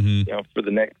Alabama, for the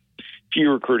next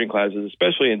few recruiting classes,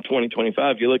 especially in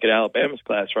 2025. You look at Alabama's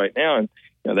class right now, and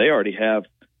they already have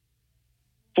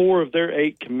 4 of their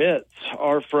 8 commits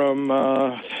are from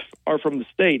the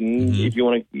state. And if you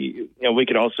want to, we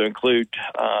could also include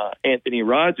Anthony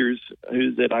Rogers,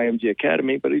 who's at IMG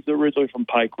Academy, but he's originally from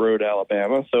Pike Road,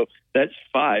 Alabama. So that's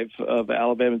 5 of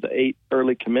Alabama's 8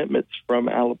 early commitments from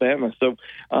Alabama. So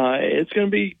it's going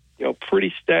to be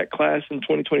pretty stacked class in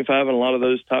 2025, and a lot of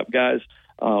those top guys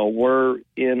were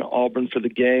in Auburn for the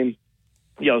game.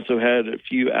 You also had a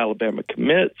few Alabama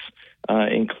commits,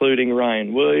 including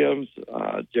Ryan Williams,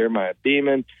 Jeremiah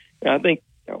Beeman. And I think,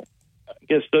 I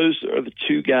guess those are the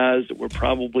 2 guys that we're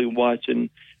probably watching,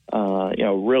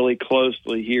 really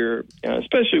closely here,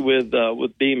 especially with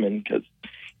Beeman, because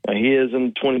he is in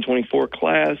the 2024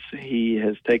 class. He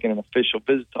has taken an official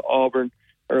visit to Auburn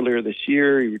earlier this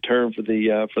year. He returned for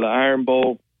the Iron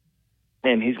Bowl,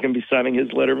 and he's going to be signing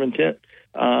his letter of intent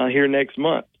here next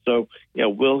month. So,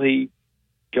 will he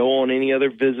go on any other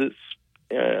visits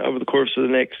over the course of the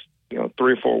next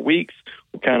 3 or 4 weeks?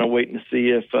 We're kind of waiting to see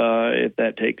if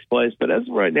that takes place. But as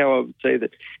of right now, I would say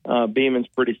that Beeman's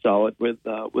pretty solid with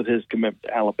his commitment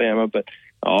to Alabama. But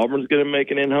Auburn's going to make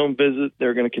an in-home visit.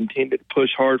 They're going to continue to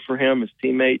push hard for him. His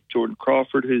teammate Jordan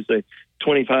Crawford, who's a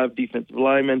 25 defensive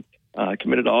lineman,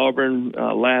 committed to Auburn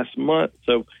last month.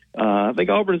 So I think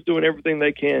Auburn's doing everything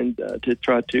they can to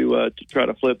try to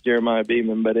flip Jeremiah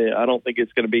Beeman. But I don't think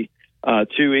it's going to be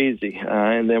too easy.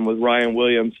 And then with Ryan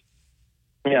Williams,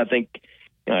 I think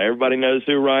everybody knows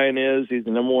who Ryan is. He's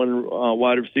the number 1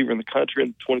 wide receiver in the country in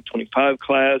the 2025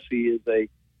 class. He is a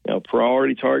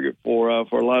priority target for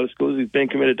a lot of schools. He's been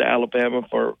committed to Alabama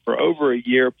for over a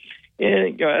year.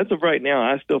 And as of right now,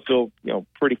 I still feel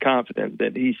pretty confident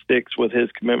that he sticks with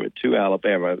his commitment to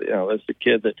Alabama. That's the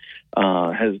kid that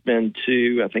has been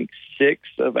to, I think, 6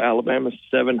 of Alabama's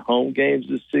 7 home games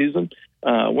this season.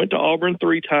 Went to Auburn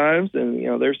 3 times,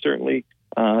 and they're certainly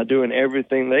doing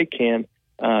everything they can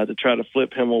to try to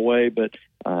flip him away. But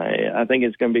I think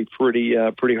it's going to be pretty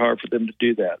hard for them to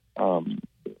do that.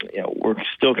 We're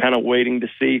still kind of waiting to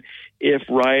see if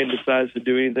Ryan decides to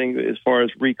do anything as far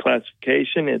as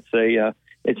reclassification.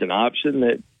 It's an option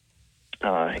that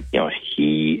I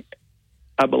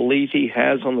believe he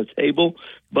has on the table,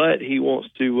 but he wants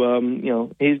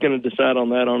to he's going to decide on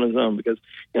that on his own because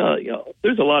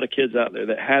there's a lot of kids out there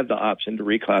that have the option to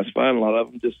reclassify, and a lot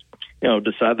of them just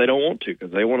decide they don't want to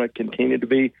because they want to continue to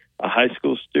be a high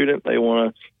school student. They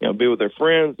want to be with their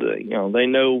friends. They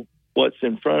know what's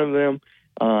in front of them.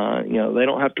 They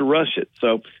don't have to rush it.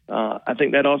 So I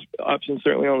think that option's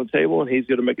certainly on the table, and he's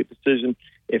going to make a decision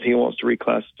if he wants to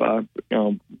reclassify,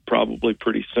 probably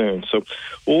pretty soon. So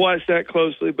we'll watch that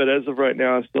closely. But as of right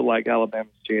now, I still like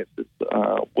Alabama's chances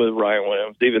with Ryan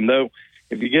Williams, even though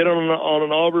if you get on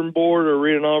an Auburn board or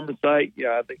read an Auburn site,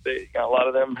 I think a lot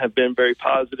of them have been very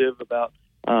positive about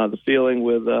the feeling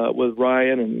with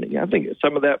Ryan. And I think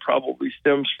some of that probably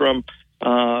stems from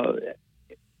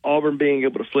Auburn being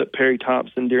able to flip Perry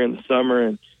Thompson during the summer,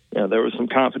 and there was some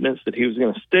confidence that he was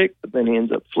going to stick, but then he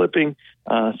ends up flipping.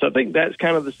 So I think that's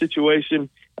kind of the situation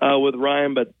with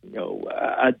Ryan. But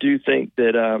I do think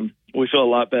that we feel a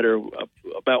lot better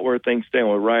about where things stand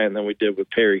with Ryan than we did with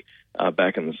Perry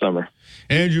back in the summer.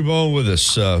 Andrew Bone with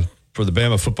us for the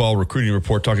Bama Football Recruiting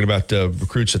Report, talking about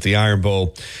recruits at the Iron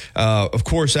Bowl. Of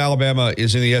course, Alabama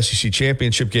is in the SEC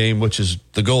championship game, which is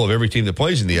the goal of every team that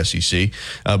plays in the SEC.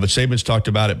 But Saban's talked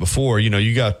about it before.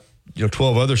 You got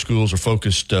 12 other schools are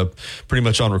focused pretty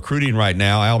much on recruiting right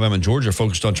now. Alabama and Georgia are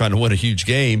focused on trying to win a huge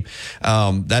game.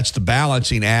 That's the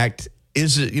balancing act.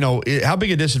 is it, how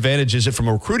big a disadvantage is it from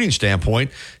a recruiting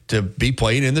standpoint to be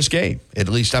playing in this game? At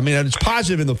least, I mean, it's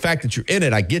positive in the fact that you're in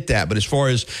it. I get that. But as far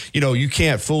as, you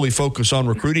can't fully focus on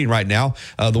recruiting right now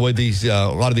the way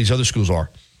a lot of these other schools are.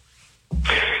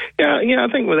 Yeah,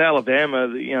 I think with Alabama,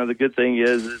 the good thing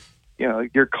is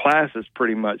your class is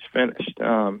pretty much finished.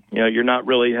 You're not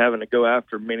really having to go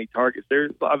after many targets.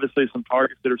 There's obviously some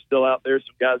targets that are still out there,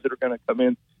 some guys that are going to come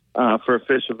in for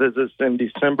official visits in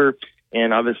December.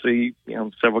 And obviously,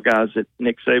 several guys that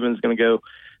Nick Saban's going to go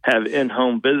have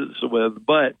in-home visits with.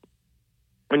 But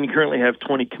when you currently have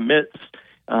 20 commits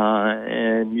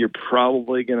and you're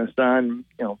probably going to sign,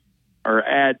 or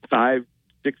add 5-6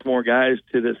 more guys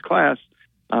to this class,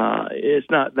 it's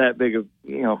not that big of,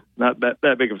 not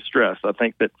that big of stress. I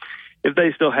think that if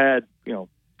they still had,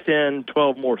 10,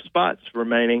 12 more spots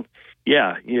remaining,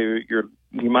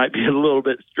 you might be a little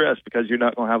bit stressed because you're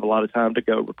not going to have a lot of time to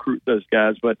go recruit those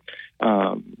guys. But,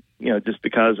 just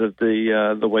because of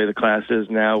the way the class is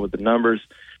now with the numbers,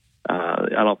 I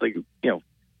don't think,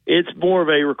 it's more of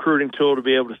a recruiting tool to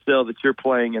be able to sell that you're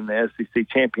playing in the SEC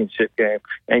championship game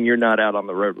and you're not out on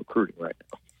the road recruiting right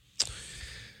now.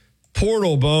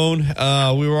 Portal, Bone.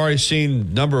 We were already seeing a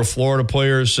number of Florida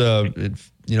players,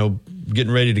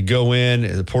 getting ready to go in.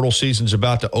 The portal season's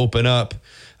about to open up.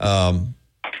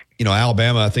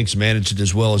 Alabama, I think, has managed it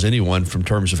as well as anyone from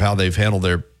terms of how they've handled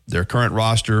their current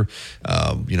roster.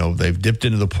 They've dipped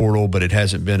into the portal, but it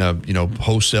hasn't been a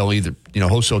wholesale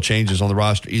changes on the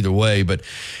roster either way. But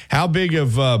how big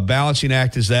of a balancing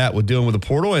act is that with dealing with the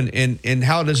portal, and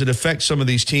how does it affect some of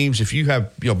these teams if you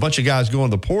have a bunch of guys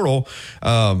going to the portal?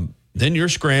 Then you're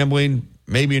scrambling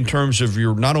maybe in terms of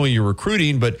not only your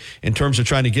recruiting, but in terms of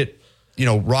trying to get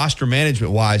roster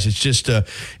management wise. It's just,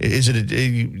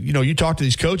 you talk to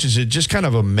these coaches, it's just kind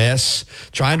of a mess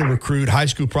trying to recruit high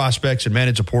school prospects and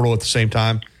manage a portal at the same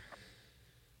time.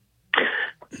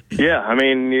 Yeah, I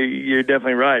mean, you're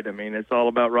definitely right. I mean, it's all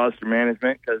about roster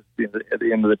management because at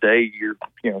the end of the day, you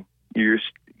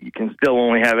can still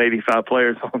only have 85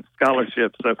 players on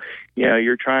scholarship. So,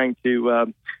 you're trying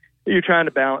to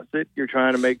balance it. You're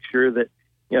trying to make sure that,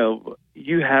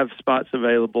 you have spots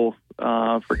available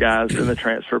for guys in the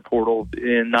transfer portal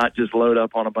and not just load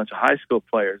up on a bunch of high school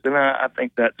players. And I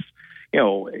think that's,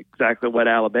 exactly what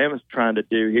Alabama's trying to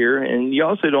do here. And you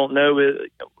also don't know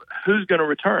who's going to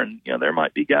return. There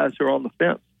might be guys who are on the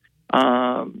fence,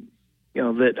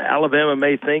 that Alabama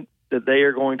may think that they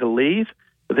are going to leave,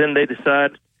 but then they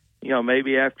decide,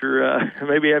 maybe after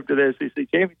the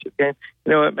SEC championship game,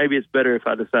 maybe it's better if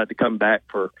I decide to come back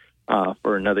for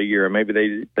another year.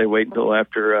 Maybe they wait until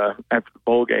after the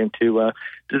bowl game to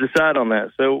decide on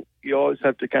that. So you always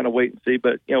have to kind of wait and see.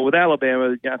 But with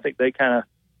Alabama, I think they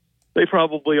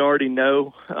probably already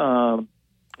know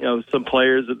some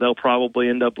players that they'll probably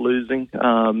end up losing.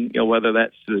 Whether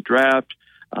that's to the draft,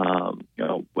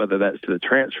 whether that's to the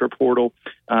transfer portal.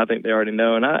 I think they already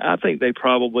know, and I think they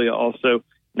probably also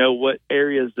know what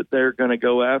areas that they're going to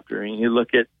go after. And you look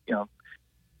at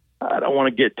I don't want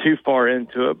to get too far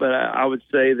into it, but I would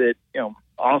say that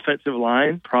offensive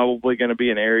line probably going to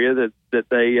be an area that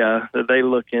they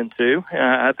look into.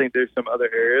 I think there's some other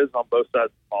areas on both sides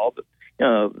of the ball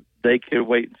that they could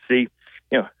wait and see.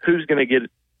 Who's going to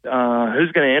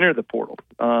enter the portal?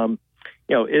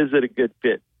 Is it a good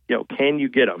fit? Can you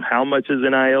get them? How much is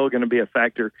NIL going to be a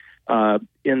factor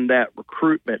in that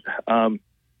recruitment? And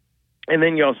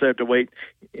then you also have to wait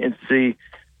and see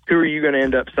who are you going to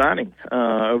end up signing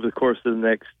over the course of the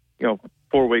next,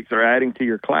 4 weeks or adding to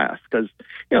your class? Because,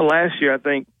 last year I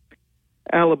think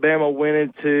Alabama went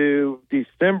into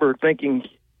December thinking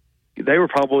they were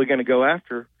probably going to go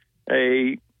after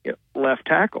a left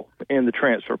tackle in the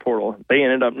transfer portal. They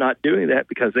ended up not doing that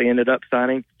because they ended up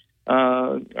signing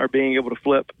or being able to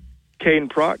flip Caden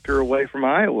Proctor away from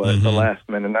Iowa at the last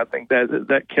minute. And I think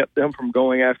that kept them from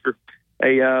going after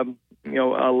a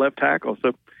left tackle.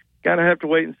 So kind of have to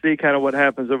wait and see kind of what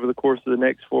happens over the course of the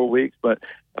next 4 weeks. But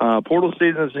portal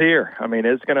season is here. I mean,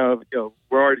 it's going to,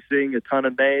 we're already seeing a ton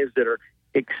of names that are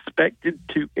expected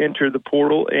to enter the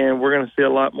portal, and we're going to see a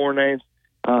lot more names,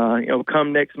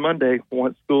 come next Monday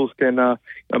once schools can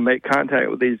make contact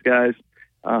with these guys.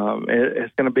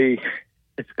 It's going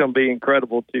to be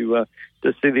incredible to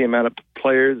see the amount of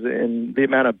players and the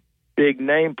amount of big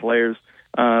name players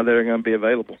that are going to be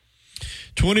available.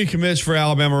 20 commits for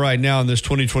Alabama right now in this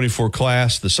 2024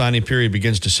 class. The signing period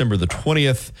begins December the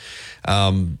 20th.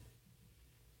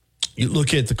 You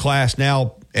look at the class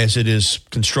now as it is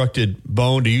constructed,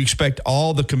 Bone, do you expect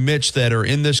all the commits that are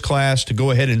in this class to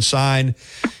go ahead and sign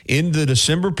in the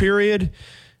December period?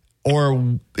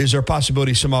 Or is there a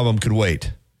possibility some of them could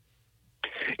wait?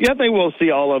 Yeah, I think we'll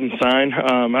see all of them sign.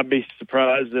 I'd be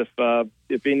surprised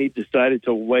if any decided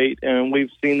to wait, and we've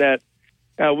seen that.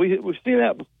 We've seen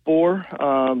that before.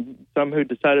 Some who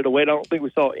decided to wait. I don't think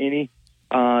we saw any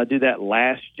do that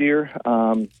last year,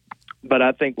 but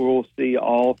I think we'll see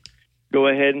all go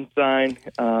ahead and sign.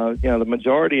 The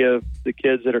majority of the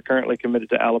kids that are currently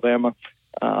committed to Alabama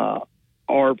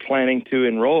are planning to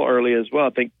enroll early as well.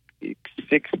 I think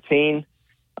 16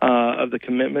 of the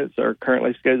commitments are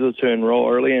currently scheduled to enroll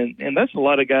early, and that's a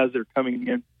lot of guys that are coming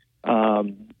in,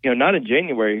 not in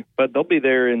January, but they'll be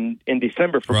there in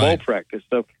December for bowl practice.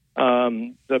 So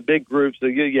the big groups,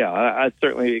 I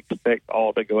certainly expect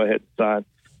all to go ahead and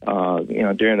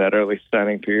sign, during that early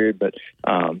signing period. But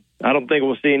I don't think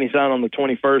we'll see any sign on the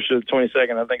 21st or the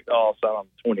 22nd. I think they'll all sign on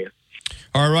the 20th.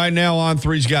 All right, right now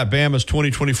On3's got Bama's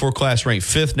 2024 class ranked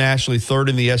 5th nationally, 3rd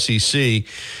in the SEC.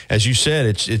 As you said,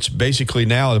 it's basically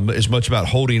now as much about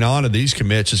holding on to these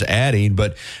commits as adding.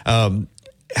 But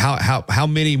how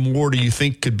many more do you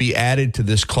think could be added to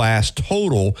this class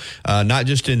total, not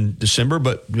just in December,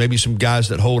 but maybe some guys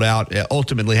that hold out?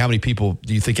 Ultimately, how many people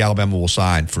do you think Alabama will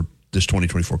sign for this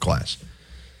 2024 class?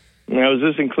 Now, is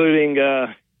this including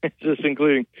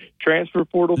transfer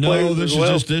portal players?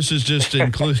 No, this is just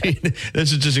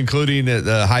including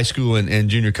the high school and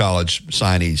junior college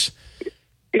signees.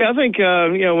 Yeah, I think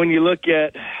when you look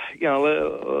at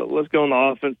let's go on the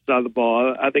offensive side of the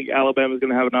ball. I think Alabama's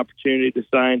going to have an opportunity to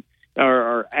sign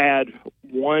or add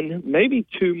one, maybe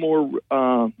two more,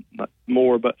 not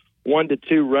more, but 1 to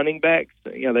 2 running backs.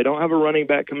 They don't have a running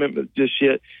back commitment just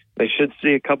yet. They should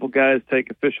see a couple guys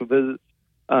take official visits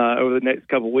over the next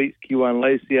couple of weeks. Kewan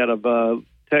Lacey out of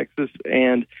Texas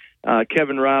and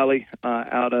Kevin Riley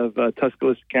out of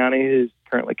Tuscaloosa County, who's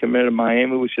currently committed to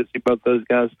Miami. We should see both those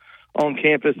guys on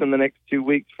campus in the next 2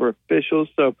 weeks for officials.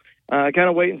 So kind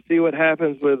of wait and see what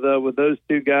happens with those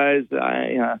two guys.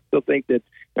 I still think that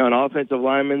an offensive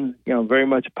lineman, very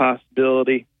much a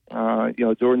possibility.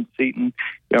 Jordan Seaton,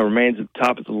 remains at the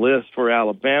top of the list for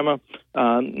Alabama.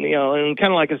 And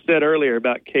kind of like I said earlier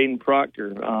about Caden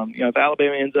Proctor, if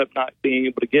Alabama ends up not being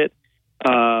able to get,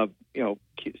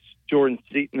 Jordan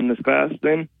Seaton in this class,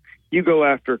 then you go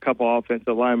after a couple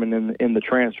offensive linemen in the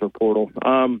transfer portal.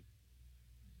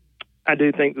 I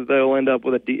do think that they'll end up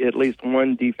with at least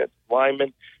one defensive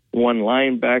lineman, one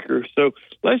linebacker. So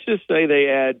let's just say they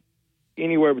add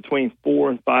anywhere between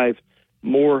 4 and 5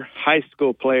 more high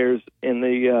school players in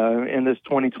this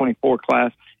 2024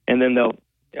 class, and then they'll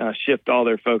shift all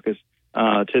their focus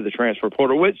to the transfer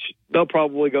portal, which they'll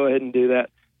probably go ahead and do that,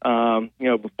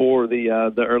 before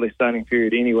the early signing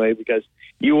period anyway, because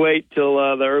you wait till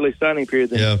the early signing period,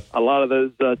 then a lot of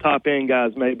those top end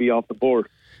guys may be off the board.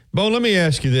 Bo, let me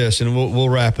ask you this, and we'll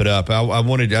wrap it up.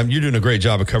 You're doing a great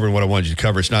job of covering what I wanted you to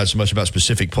cover. It's not so much about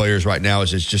specific players right now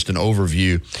as it's just an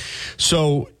overview.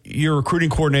 So you're a recruiting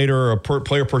coordinator or a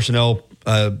player personnel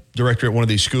director at one of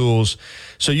these schools.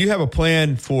 So you have a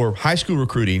plan for high school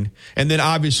recruiting, and then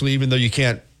obviously, even though you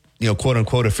can't, quote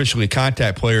unquote, officially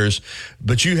contact players,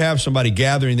 but you have somebody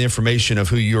gathering the information of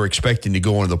who you're expecting to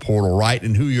go into the portal, right,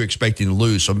 and who you're expecting to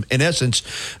lose. So in essence,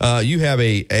 you have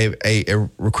a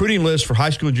recruiting list for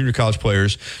high school and junior college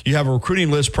players. You have a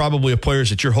recruiting list probably of players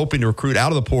that you're hoping to recruit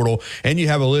out of the portal, and you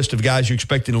have a list of guys you're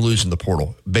expecting to lose in the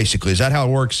portal. Basically, is that how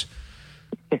it works?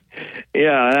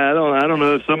 Yeah, I don't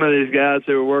know if some of these guys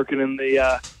who are working in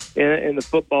the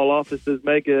football offices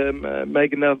make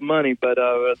enough money, but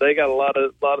they got a lot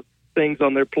of things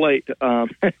on their plate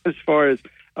as far as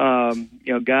guys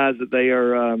that they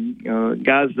are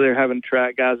guys that they're having to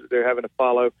track, guys that they're having to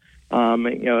follow.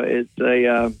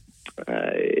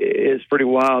 It's pretty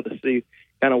wild to see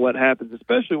kind of what happens,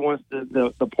 especially once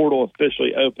the portal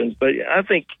officially opens. But I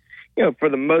think for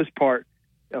the most part,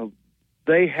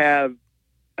 they have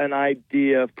an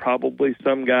idea of probably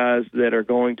some guys that are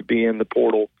going to be in the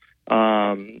portal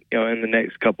in the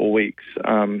next couple of weeks.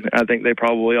 I think they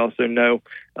probably also know,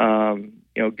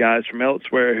 guys from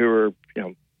elsewhere who are,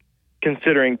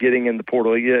 considering getting in the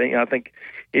portal. I think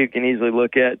you can easily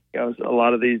look at, a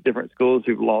lot of these different schools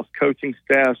who've lost coaching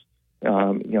staffs,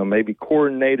 maybe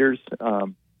coordinators.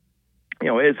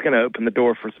 It's going to open the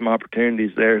door for some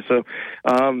opportunities there. So,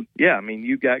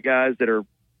 you got guys that are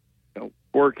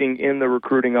working in the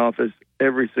recruiting office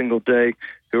every single day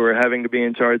who are having to be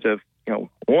in charge of,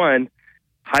 one,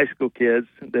 high school kids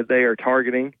that they are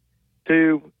targeting,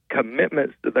 2,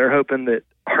 commitments that they're hoping that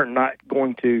are not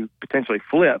going to potentially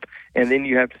flip. And then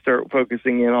you have to start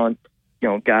focusing in on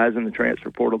guys in the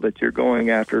transfer portal that you're going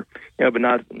after, but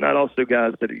not also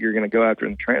guys that you're going to go after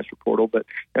in the transfer portal, but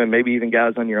maybe even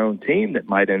guys on your own team that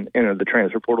might enter the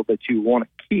transfer portal that you want to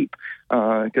keep.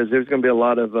 Because there's going to be a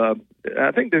lot of,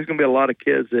 I think there's going to be a lot of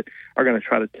kids that are going to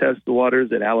try to test the waters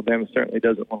that Alabama certainly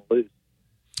doesn't want to lose.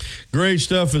 Great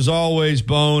stuff as always,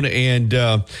 Bone. And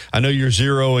I know you're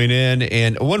zeroing in.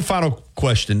 And one final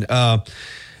question. Are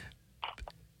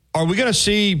we going to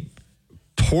see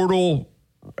portal?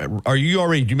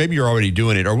 Maybe you're already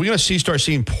doing it. Are we going to start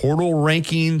seeing portal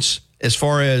rankings as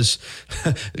far as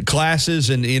classes?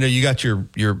 And, you got your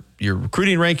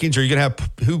recruiting rankings. Are you going to have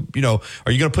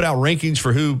are you going to put out rankings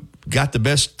for who got the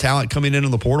best talent coming in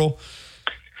on the portal?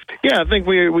 Yeah, I think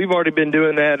we've already been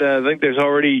doing that. I think there's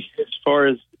already, as far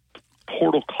as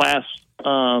portal class,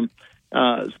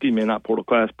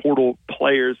 portal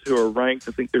players who are ranked.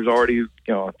 I think there's already,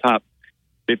 a top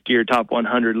 50 or top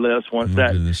 100 list. Once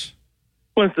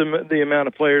the amount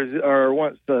of players, or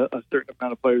once a certain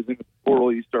amount of players in the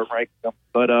portal, you start ranking them.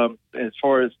 But as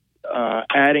far as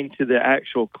adding to the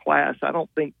actual class, I don't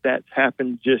think that's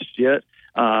happened just yet.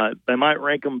 They might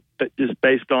rank them just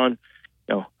based on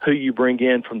who you bring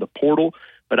in from the portal,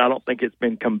 but I don't think it's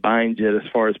been combined yet as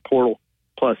far as portal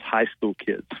plus high school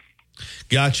kids.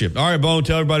 Gotcha. All right, Bone,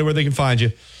 tell everybody where they can find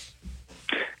you.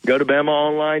 Go to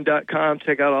BamaOnline.com.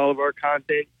 Check out all of our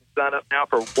content. Sign up now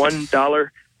for $1.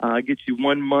 Get you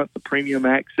 1 month of premium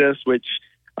access, which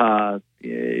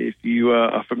if you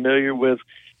are familiar with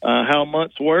how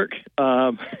months work,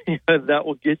 that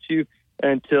will get you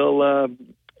until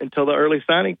the early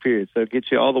signing period. So it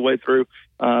gets you all the way through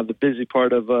the busy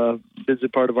part of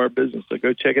our business. So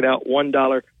go check it out.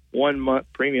 $1, 1 month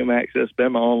premium access,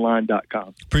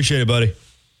 BamaOnline.com. Appreciate it, buddy.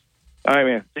 All right,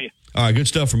 man. See you. All right, good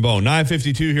stuff from Bone.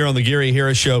 9:52 here on the Gary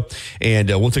Harris Show, and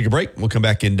we'll take a break. We'll come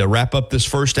back and wrap up this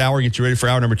first hour, get you ready for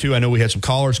hour number 2. I know we had some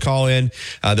callers call in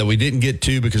that we didn't get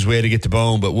to because we had to get to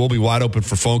Bone, but we'll be wide open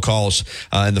for phone calls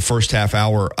in the first half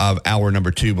hour of hour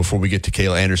number 2 before we get to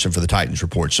Kayla Anderson for the Titans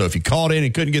report. So if you called in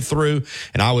and couldn't get through,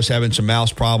 and I was having some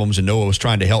mouse problems, and Noah was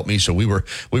trying to help me, so we were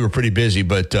pretty busy,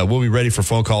 but we'll be ready for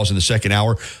phone calls in the second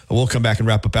hour. We'll come back and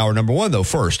wrap up hour number 1, though.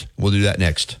 First, we'll do that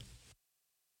next.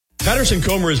 Patterson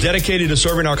Comer is dedicated to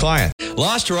serving our client.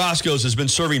 Los Tarascos has been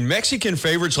serving Mexican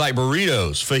favorites like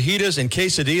burritos, fajitas, and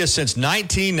quesadillas since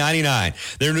 1999.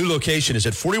 Their new location is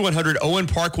at 4100 Owen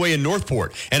Parkway in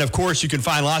Northport. And, of course, you can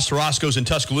find Los Tarascos in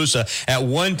Tuscaloosa at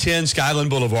 110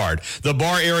 Skyland Boulevard. The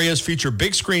bar areas feature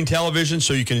big screen television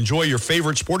so you can enjoy your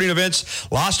favorite sporting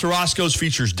events. Los Tarascos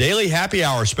features daily happy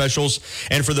hour specials.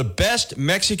 And for the best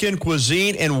Mexican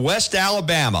cuisine in West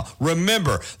Alabama,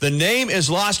 remember, the name is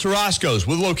Los Tarascos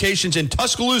with locations in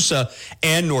Tuscaloosa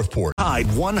and Northport. Tide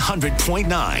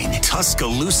 100.9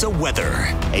 Tuscaloosa weather.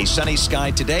 A sunny sky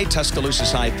today.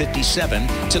 Tuscaloosa's high 57.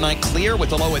 Tonight clear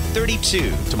with a low at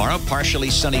 32. Tomorrow partially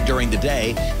sunny during the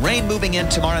day. Rain moving in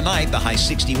tomorrow night, the high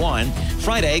 61.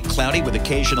 Friday cloudy with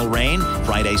occasional rain.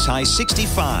 Friday's high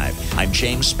 65. I'm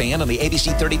James Spann on the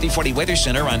ABC 3340 Weather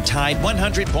Center on Tide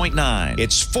 100.9.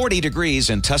 It's 40 degrees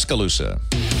in Tuscaloosa.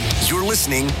 You're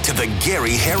listening to the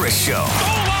Gary Harris Show.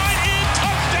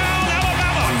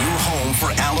 For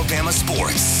Alabama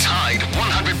sports, Tide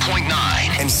 100.9,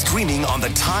 and streaming on the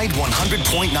Tide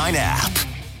 100.9 app.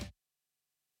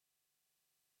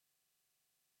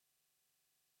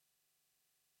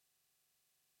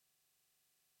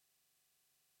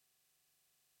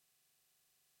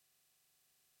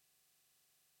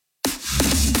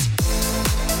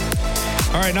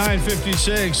 All right,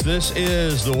 9:56. This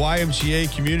is the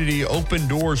YMCA Community Open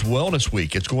Doors Wellness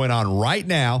Week. It's going on right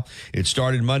now. It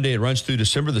started Monday. It runs through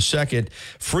December the 2nd.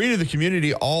 Free to the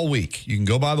community all week. You can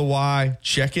go by the Y,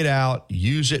 check it out,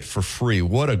 use it for free.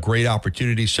 What a great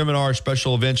opportunity. Seminars,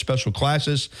 special events, special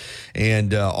classes,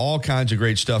 and all kinds of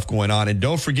great stuff going on. And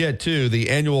don't forget, too, the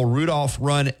annual Rudolph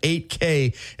Run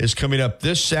 8K is coming up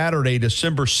this Saturday,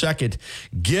 December 2nd.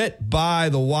 Get by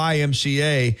the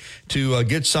YMCA to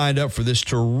get signed up for this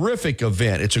terrific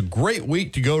event. It's a great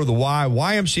week to go to the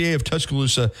YMCA of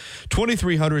Tuscaloosa,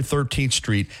 2300 13th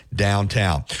Street,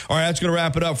 downtown. All right, that's going to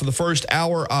wrap it up for the first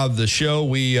hour of the show.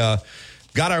 We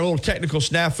got our little technical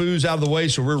snafus out of the way,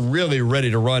 so we're really ready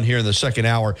to run here in the second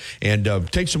hour and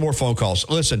take some more phone calls.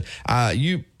 Listen,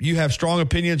 you have strong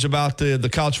opinions about the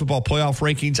college football playoff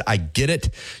rankings. I get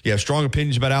it. You have strong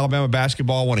opinions about Alabama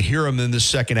basketball. I want to hear them in this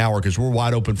second hour because we're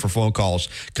wide open for phone calls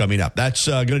coming up. That's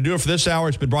going to do it for this hour.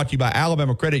 It's been brought to you by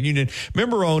Alabama Credit Union.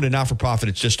 Member-owned and not-for-profit.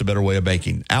 It's just a better way of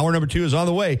banking. Hour number 2 is on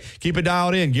the way. Keep it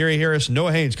dialed in. Gary Harris and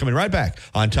Noah Haynes coming right back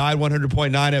on Tide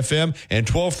 100.9 FM and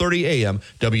 1230 AM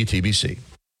WTBC.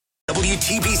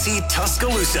 WTBC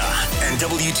Tuscaloosa and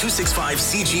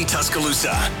W265CG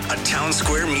Tuscaloosa, a Town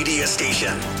Square media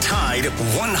station. Tide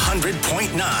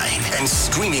 100.9 and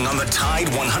streaming on the Tide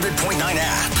 100.9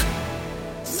 app.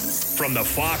 From the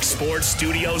Fox Sports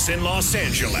Studios in Los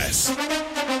Angeles,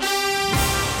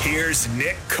 here's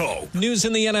Nick Cope. News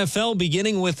in the NFL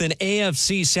beginning with an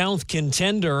AFC South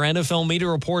contender. NFL media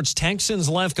reports Texans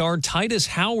left guard Titus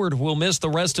Howard will miss the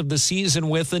rest of the season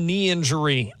with a knee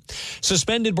injury.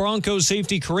 Suspended Broncos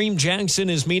safety Kareem Jackson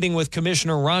is meeting with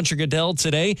Commissioner Roger Goodell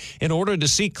today in order to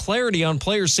seek clarity on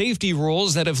player safety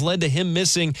rules that have led to him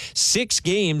missing 6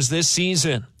 games this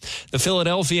season. The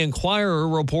Philadelphia Inquirer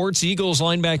reports Eagles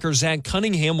linebacker Zach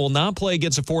Cunningham will not play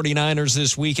against the 49ers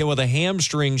this weekend with a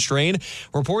hamstring strain.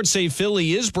 Reports say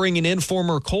Philly is bringing in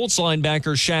former Colts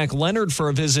linebacker Shaq Leonard for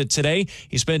a visit today.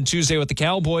 He spent Tuesday with the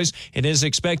Cowboys and is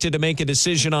expected to make a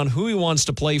decision on who he wants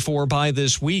to play for by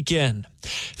this weekend.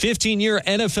 15-year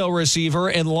NFL receiver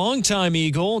and longtime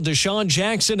Eagle Deshaun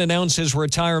Jackson announced his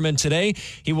retirement today.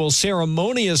 He will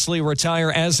ceremoniously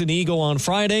retire as an Eagle on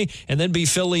Friday and then be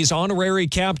Philly's honorary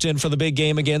captain for the big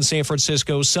game against San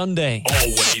Francisco Sunday.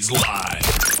 Always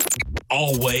live,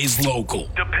 always local,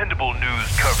 dependable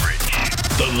news coverage.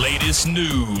 The latest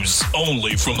news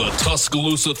only from the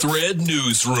Tuscaloosa Thread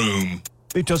newsroom.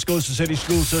 The Tuscaloosa City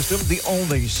School System, the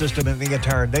only system in the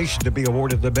entire nation to be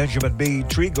awarded the Benjamin B.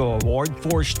 Trigo Award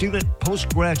for Student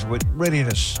Postgraduate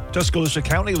Readiness. Tuscaloosa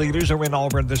County leaders are in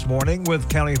Auburn this morning with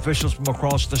county officials from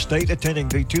across the state attending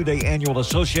the 2-day annual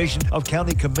Association of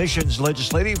County Commissions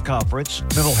Legislative Conference.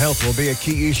 Mental health will be a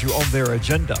key issue on their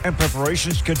agenda. And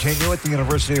preparations continue at the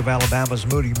University of Alabama's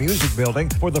Moody Music Building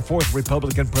for the 4th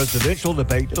Republican presidential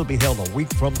debate. It'll be held a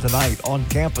week from tonight on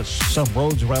campus. Some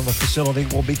roads around the facility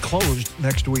will be closed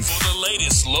next week. For the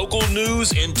latest local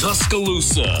news in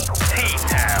Tuscaloosa,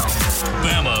 T-Town,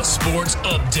 Bama Sports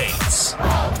Updates,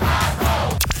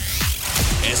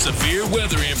 and severe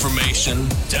weather information,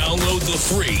 download the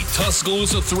free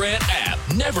Tuscaloosa Thread app.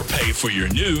 Never pay for your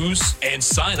news and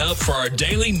sign up for our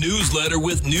daily newsletter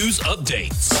with news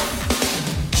updates.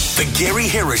 The Gary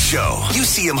Harris Show.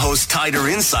 UCM host Tider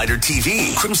Insider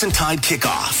TV. Crimson Tide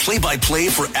Kickoff. Play-by-play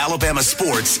for Alabama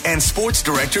sports and sports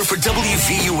director for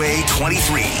WVUA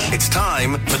 23. It's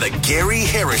time for the Gary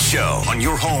Harris Show on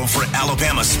your home for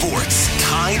Alabama sports.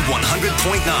 Tide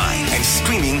 100.9 and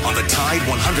streaming on the Tide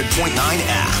 100.9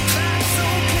 app.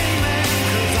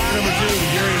 Number 2, the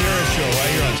Gary Harris Show right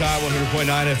here on Tide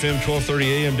 100.9 FM,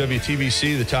 1230 AM,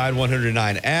 WTBC, the Tide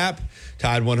 109 app.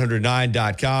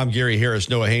 Tide109.com. Gary Harris,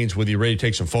 Noah Haynes with you, ready to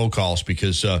take some phone calls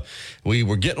because we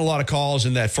were getting a lot of calls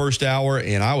in that first hour,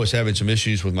 and I was having some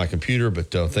issues with my computer,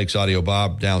 but thanks, Audio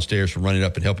Bob, downstairs for running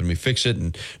up and helping me fix it,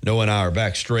 and Noah and I are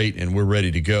back straight, and we're ready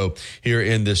to go here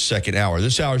in this second hour.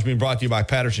 This hour is being brought to you by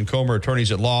Patterson Comer,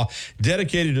 attorneys at law,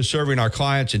 dedicated to serving our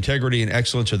clients. Integrity and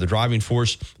excellence are the driving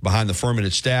force behind the firm and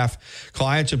its staff.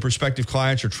 Clients and prospective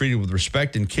clients are treated with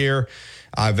respect and care.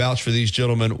 I vouch for these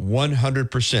gentlemen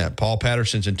 100%. Paul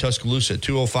Patterson's in Tuscaloosa at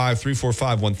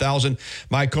 205-345-1000.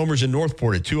 Mike Comer's in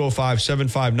Northport at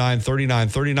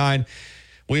 205-759-3939.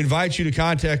 We invite you to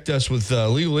contact us with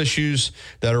legal issues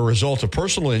that are a result of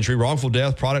personal injury, wrongful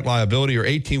death, product liability, or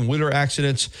 18-wheeler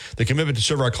accidents. The commitment to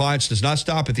serve our clients does not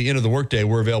stop at the end of the workday.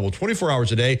 We're available 24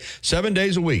 hours a day, 7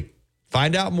 days a week.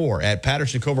 Find out more at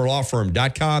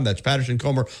PattersonComerLawFirm.com. That's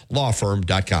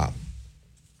PattersonComerLawFirm.com.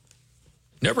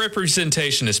 No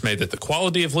representation is made that the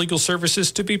quality of legal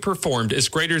services to be performed is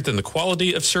greater than the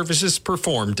quality of services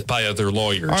performed by other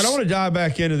lawyers. All right, I want to dive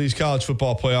back into these college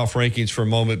football playoff rankings for a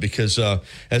moment because,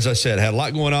 as I said, I had a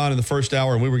lot going on in the first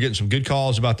hour, and we were getting some good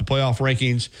calls about the playoff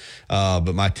rankings,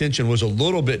 but my attention was a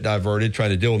little bit diverted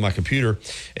trying to deal with my computer.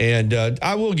 And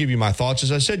I will give you my thoughts.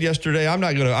 As I said yesterday, I'm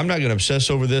not going to obsess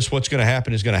over this. What's going to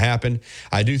happen is going to happen.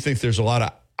 I do think there's a lot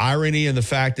of irony in the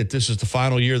fact that this is the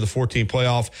final year of the 14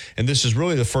 playoff, and this is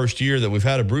really the first year that we've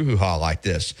had a brouhaha like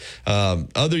this.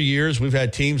 Other years, we've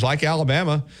had teams like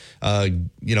Alabama,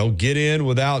 get in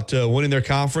without winning their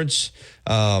conference.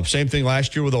 Same thing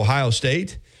last year with Ohio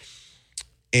State.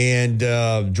 And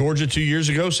Georgia 2 years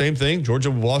ago, same thing.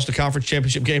 Georgia lost the conference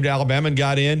championship game to Alabama and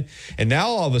got in. And now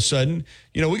all of a sudden,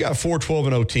 we got 4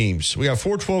 12-0 teams. We got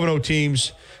 4 12-0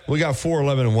 teams. We got 4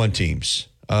 11-1 teams.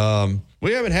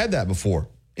 We haven't had that before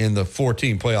in the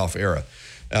 4-team playoff era,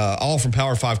 all from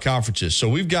Power 5 conferences. So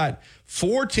we've got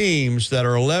 4 teams that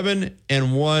are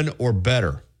 11-1 or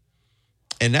better.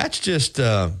 And that's just,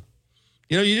 you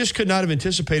just could not have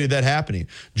anticipated that happening.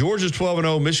 Georgia's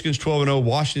 12-0, Michigan's 12-0,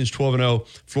 Washington's 12-0,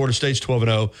 Florida State's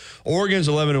 12-0, Oregon's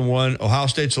 11-1, Ohio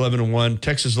State's 11-1,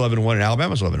 Texas 11-1, and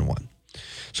Alabama's 11-1.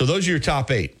 So those are your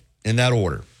top 8 in that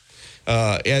order.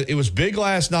 It was big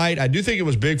last night. I do think it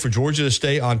was big for Georgia to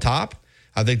stay on top.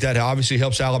 I think that obviously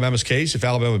helps Alabama's case if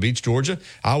Alabama beats Georgia.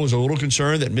 I was a little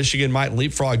concerned that Michigan might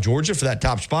leapfrog Georgia for that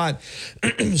top spot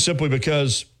simply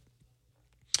because,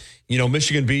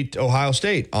 Michigan beat Ohio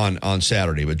State on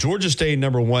Saturday. But Georgia staying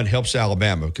number one helps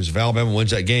Alabama because if Alabama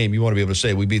wins that game, you want to be able to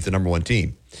say we beat the number one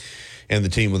team and the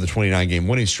team with a 29-game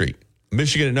winning streak.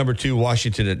 Michigan at number 2,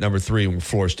 Washington at number 3, and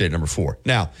Florida State at number 4.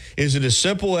 Now, is it as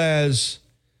simple as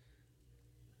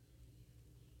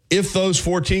if those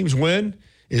 4 teams win,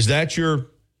 is that your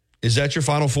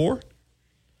Final Four?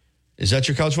 Is that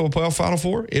your college football playoff Final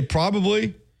Four? It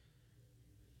probably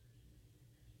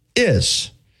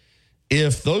is.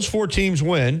 If those 4 teams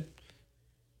win,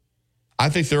 I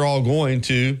think they're all going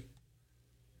to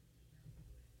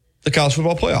the college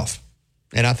football playoff.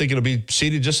 And I think it'll be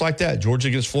seeded just like that. Georgia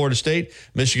against Florida State,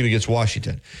 Michigan against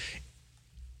Washington.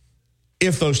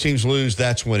 If those teams lose,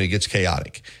 that's when it gets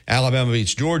chaotic. Alabama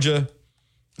beats Georgia.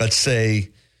 Let's say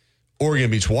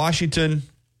Oregon beats Washington.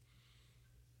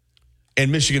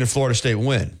 And Michigan and Florida State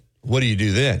win. What do you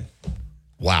do then?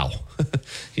 Wow.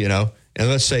 And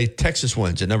let's say Texas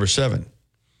wins at number 7.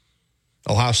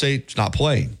 Ohio State's not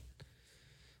playing.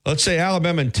 Let's say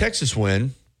Alabama and Texas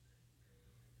win.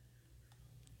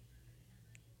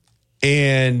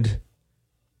 And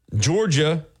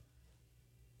Georgia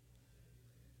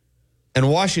and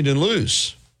Washington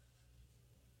lose.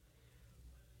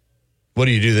 What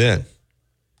do you do then?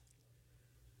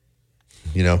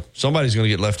 Somebody's going to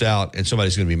get left out and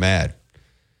somebody's going to be mad.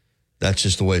 That's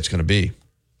just the way it's going to be.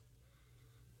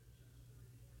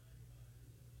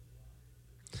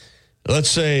 Let's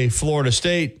say Florida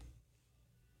State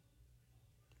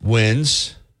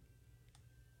wins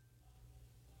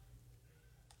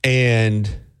and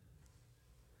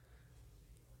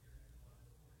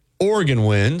Oregon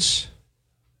wins,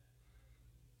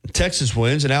 Texas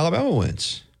wins, and Alabama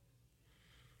wins.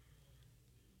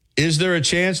 Is there a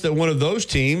chance that one of those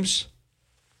teams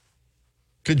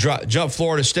could jump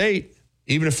Florida State,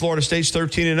 even if Florida State's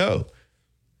 13-0?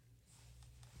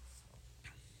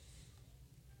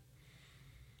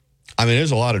 I mean,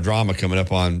 there's a lot of drama coming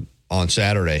up on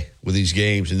Saturday with these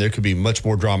games, and there could be much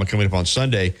more drama coming up on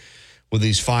Sunday with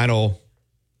these final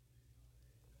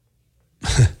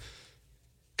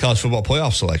college football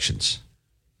playoff selections.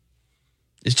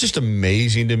 It's just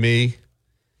amazing to me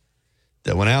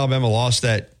that when Alabama lost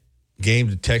that game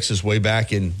to Texas way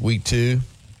back in week 2,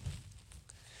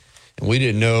 and we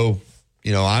didn't know,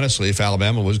 honestly, if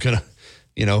Alabama was going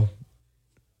to,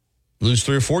 lose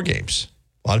 3 or 4 games.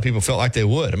 A lot of people felt like they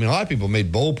would. I mean, a lot of people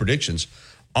made bold predictions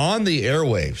on the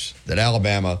airwaves that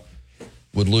Alabama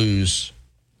would lose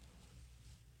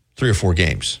 3 or 4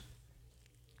 games.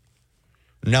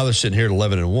 Now they're sitting here at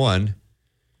 11-1.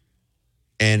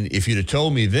 And if you'd have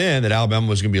told me then that Alabama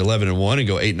was going to be 11-1 and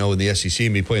go 8-0 in the SEC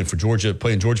and be playing Georgia for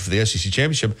the SEC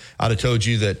championship, I'd have told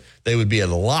you that they would be a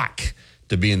lock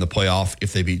to be in the playoff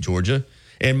if they beat Georgia,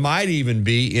 and might even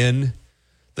be in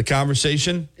the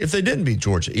conversation if they didn't beat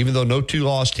Georgia, even though no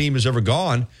 2-loss team has ever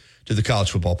gone to the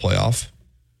college football playoff.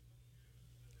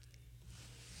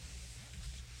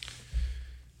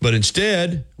 But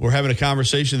instead, we're having a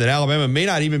conversation that Alabama may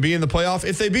not even be in the playoff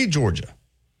if they beat Georgia.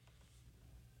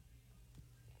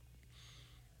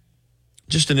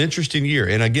 Just an interesting year.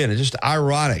 And again, it's just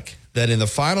ironic that in the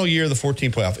final year of the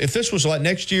 14 playoff, if this was like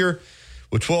next year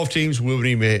with 12 teams, we wouldn't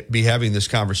even be having this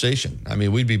conversation. I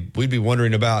mean, we'd be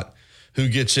wondering about who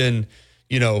gets in,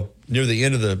 near the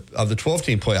end of the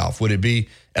 12-team playoff. Would it be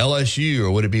LSU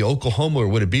or would it be Oklahoma or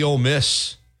would it be Ole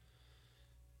Miss?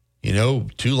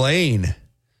 Tulane,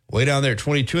 way down there at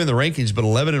 22 in the rankings, but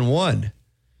 11-1,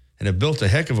 and have built a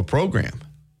heck of a program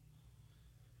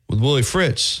with Willie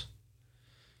Fritz.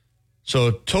 So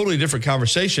a totally different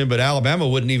conversation, but Alabama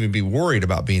wouldn't even be worried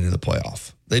about being in the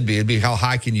playoff. It'd be how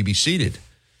high can you be seated?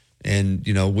 And,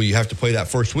 will you have to play that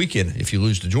first weekend if you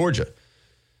lose to Georgia?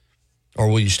 Or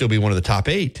will you still be one of the top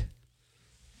 8?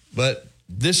 But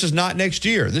this is not next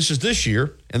year. This is this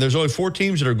year, and there's only 4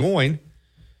 teams that are going.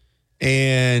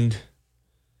 And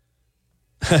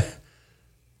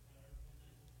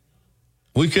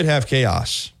we could have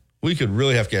chaos. We could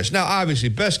really have chaos. Now, obviously,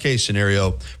 best case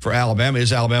scenario for Alabama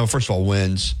is Alabama, first of all,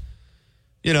 wins.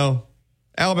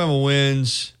 Alabama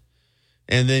wins,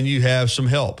 and then you have some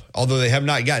help. Although they have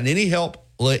not gotten any help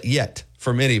yet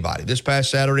from anybody. This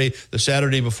past Saturday, the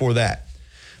Saturday before that.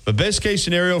 But best case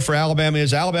scenario for Alabama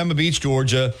is Alabama beats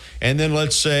Georgia, and then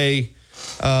let's say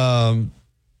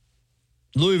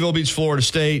Louisville beats Florida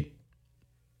State,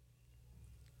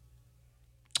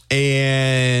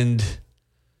 and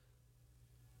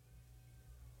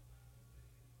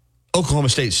Oklahoma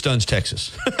State stuns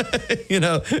Texas,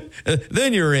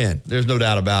 then you're in. There's no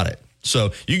doubt about it.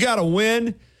 So you got to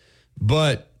win,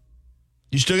 but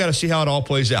you still got to see how it all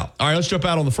plays out. All right, let's jump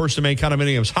out on the First and Main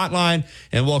condominiums hotline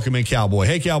and welcome in Cowboy.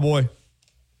 Hey, Cowboy.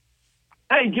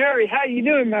 Hey, Jerry, how you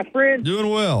doing, my friend? Doing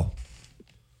well.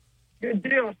 Good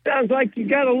deal. Sounds like you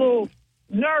got a little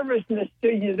nervousness to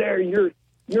you there. You're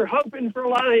hoping for a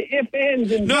lot of if,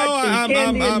 ands, and buts and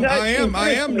candy and nuts. I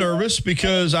am nervous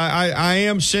because I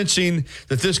am sensing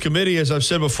that this committee, as I've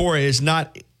said before,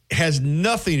 has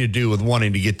nothing to do with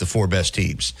wanting to get the 4 best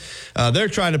teams. They're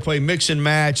trying to play mix and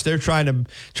match. They're trying to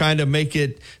make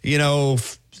it,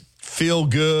 feel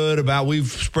good about we've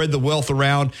spread the wealth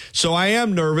around. So I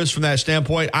am nervous from that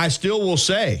standpoint. I still will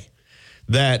say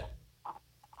that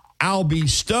I'll be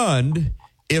stunned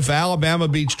if Alabama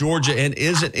beats Georgia and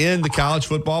isn't in the college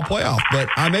football playoff. But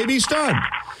I may be stunned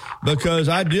because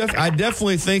I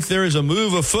definitely think there is a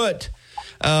move afoot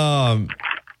to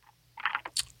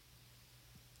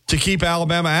keep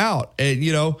Alabama out.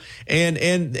 And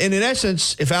in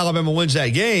essence, if Alabama wins that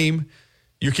game,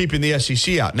 you're keeping the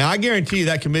SEC out. Now, I guarantee you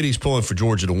that committee's pulling for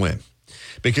Georgia to win.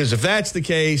 Because if that's the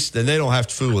case, then they don't have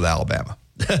to fool with Alabama.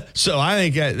 So I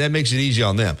think that makes it easy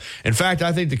on them. In fact,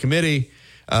 I think the committee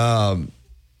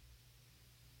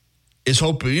is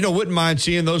hoping, wouldn't mind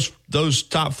seeing those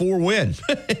top 4 win.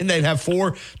 And they'd have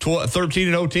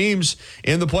 13-0 teams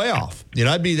in the playoff.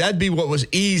 That'd be what was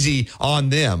easy on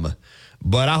them.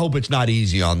 But I hope it's not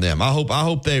easy on them. I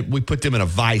hope we put them in a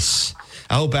vice.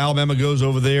 I hope Alabama goes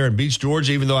over there and beats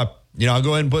Georgia, even though I'll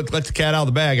go ahead and let the cat out of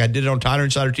the bag. I did it on Tider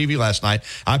Insider TV last night.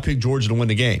 I picked Georgia to win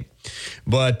the game.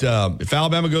 But if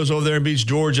Alabama goes over there and beats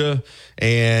Georgia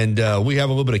and we have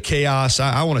a little bit of chaos,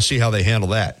 I want to see how they handle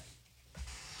that.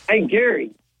 Hey,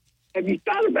 Gary, have you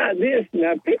thought about this?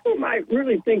 Now, people might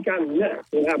really think I'm nuts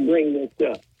when I bring this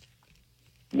up.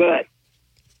 But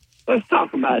let's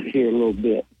talk about it here a little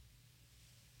bit.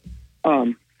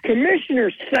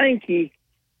 Commissioner Sankey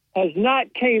has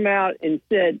not came out and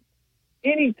said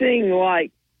anything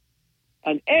like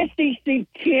an SEC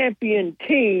champion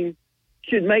team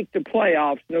should make the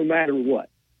playoffs no matter what.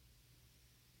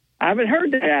 I haven't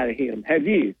heard that out of him. Have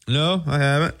you? No, I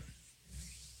haven't.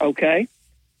 Okay.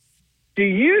 Do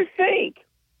you think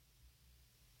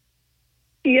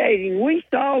we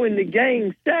saw in the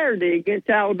game Saturday against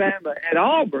Alabama at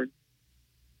Auburn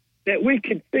that we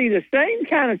could see the same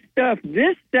kind of stuff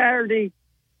this Saturday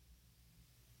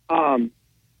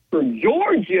for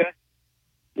Georgia,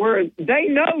 where they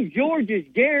know Georgia's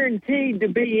guaranteed to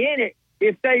be in it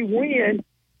if they win,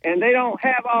 and they don't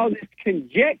have all this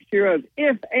conjecture of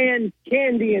if, and,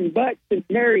 candy, and buts and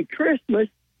Merry Christmas.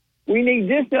 We need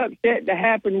this upset to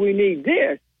happen. We need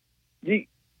this. We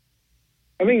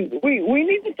need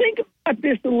to think about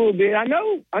this a little bit. I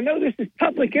know this is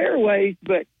public airways,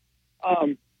 but,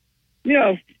 we're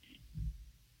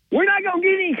not going to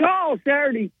get any calls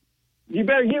Saturday. You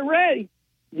better get ready.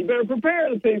 You better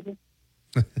prepare the people.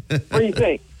 What do you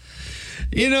think?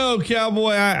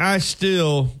 Cowboy, I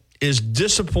still, as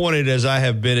disappointed as I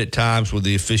have been at times with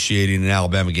the officiating in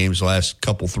Alabama games the last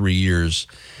 3 years,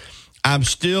 I'm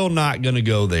still not going to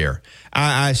go there.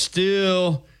 I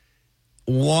still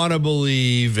want to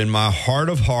believe in my heart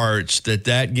of hearts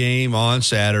that game on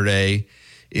Saturday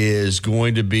is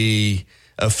going to be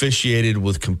officiated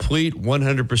with complete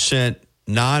 100%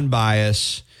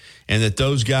 non-bias, and that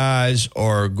those guys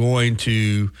are going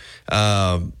to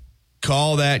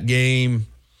call that game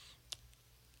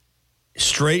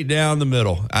straight down the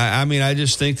middle. I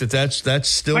just think that's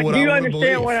still what I want to believe. Do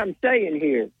you understand what I'm saying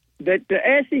here? That the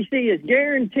SEC is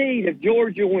guaranteed if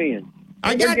Georgia wins.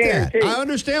 I got that. I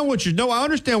understand what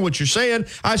you're saying.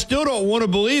 I still don't want to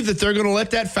believe that they're going to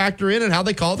let that factor in and how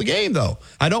they call the game, though.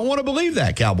 I don't want to believe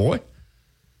that, Cowboy.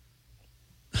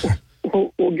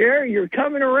 Well, Gary, you're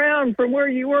coming around from where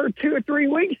you were 2 or 3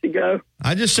 weeks ago.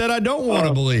 I just said I don't want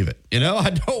to believe it. I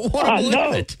don't want to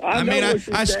believe it.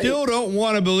 I still don't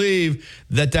want to believe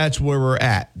that that's where we're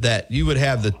at, that you would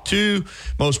have the 2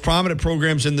 most prominent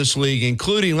programs in this league,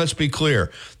 including, let's be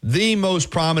clear, the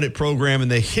most prominent program in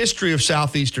the history of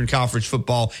Southeastern Conference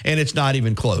football, and it's not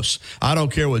even close. I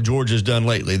don't care what Georgia's done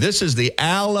lately. This is the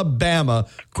Alabama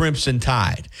Crimson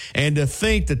Tide. And to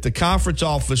think that the conference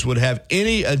office would have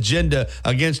any agenda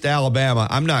against Alabama,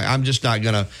 I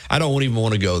don't even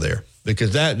want to go there.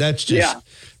 Because this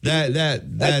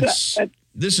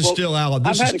is still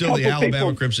the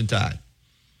Alabama Crimson Tide.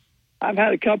 I've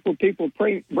had a couple of people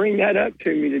bring that up to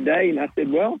me today, and I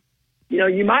said, well,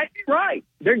 you might be right.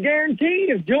 They're guaranteed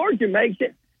if Georgia makes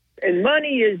it, and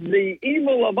money is the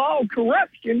evil of all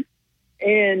corruption,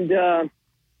 and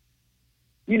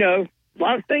a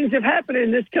lot of things have happened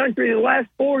in this country in the last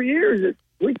 4 years that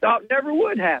we thought never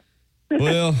would happen.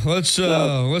 Well, let's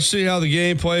see how the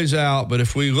game plays out. But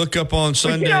if we look up on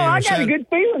Sunday, I got a good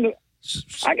feeling.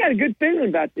 I got a good feeling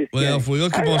about this. Well, game. if we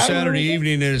look up on Saturday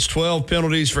evening and it's 12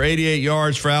 penalties for 88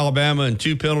 yards for Alabama and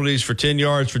 2 penalties for 10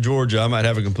 yards for Georgia, I might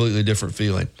have a completely different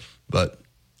feeling. But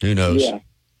who knows?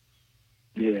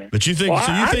 Yeah. But you think? Well,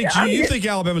 so you think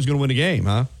Alabama's going to win the game,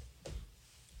 huh?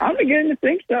 I'm beginning to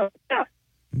think so. Yeah.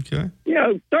 Okay.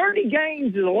 30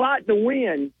 games is a lot to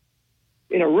win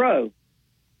in a row.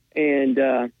 And,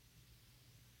 the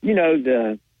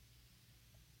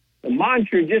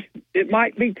mantra it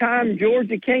might be time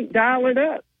Georgia can't dial it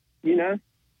up,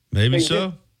 Maybe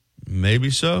so. Maybe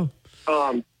so.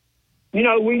 We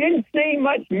didn't see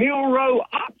much Milroe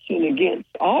option against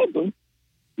Auburn.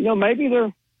 Maybe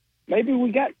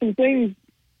we got some things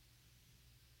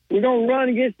we're going to run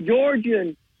against Georgia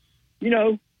and,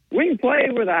 we can play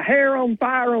with our hair on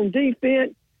fire on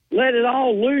defense, let it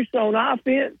all loose on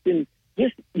offense, and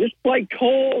just play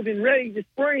cold and ready to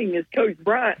spring, as Coach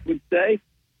Bryant would say,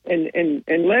 and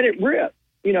let it rip.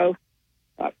 We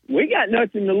got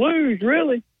nothing to lose,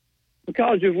 really,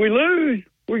 because if we lose,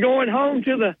 we're going home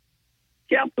to the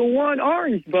Capital One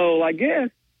Orange Bowl, I guess.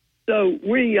 So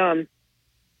we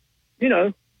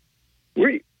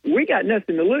got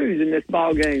nothing to lose in this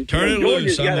ball game. Turn it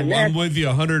loose. I'm with you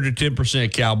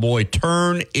 110%, Cowboy.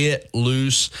 Turn it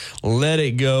loose. Let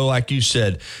it go. Like you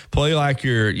said, play like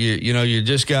you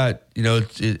just got,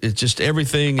 it's just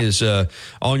everything is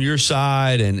on your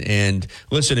side. And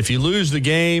listen, if you lose the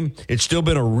game, it's still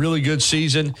been a really good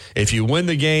season. If you win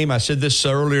the game, I said this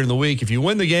earlier in the week, if you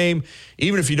win the game,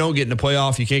 even if you don't get in the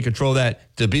playoff, you can't control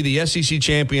that. To be the SEC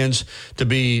champions, to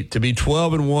be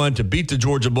 12-1, to beat the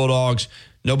Georgia Bulldogs,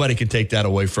 nobody can take that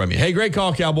away from you. Hey, great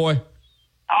call, Cowboy.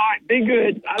 All right, be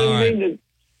good. I didn't mean to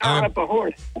tie up a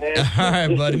horse, man. All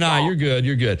right, buddy. Nah, you're good.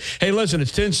 You're good. Hey, listen,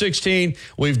 it's 10:16.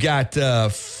 We've got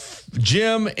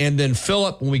Jim and then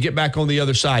Philip when we get back on the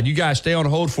other side. You guys stay on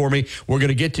hold for me. We're going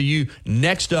to get to you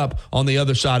next up on the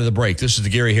other side of the break. This is the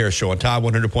Gary Harris Show on Tide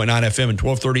 100.9 FM and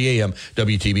 1230 AM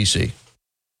WTBC.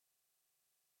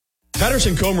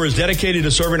 Patterson-Comer is dedicated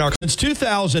to serving our... Since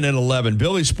 2011,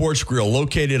 Billy's Sports Grill,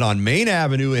 located on Main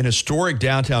Avenue in historic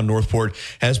downtown Northport,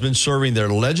 has been serving their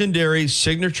legendary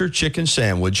signature chicken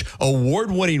sandwich,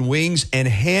 award-winning wings, and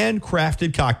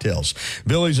handcrafted cocktails.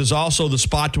 Billy's is also the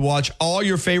spot to watch all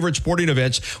your favorite sporting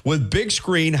events with big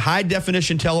screen,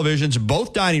 high-definition televisions,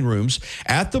 both dining rooms,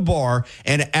 at the bar,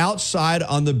 and outside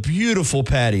on the beautiful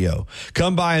patio.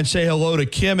 Come by and say hello to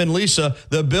Kim and Lisa,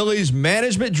 the Billy's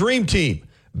Management Dream Team.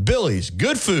 Billy's,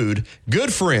 good food,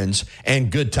 good friends,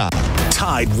 and good time.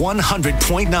 Tide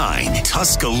 100.9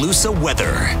 Tuscaloosa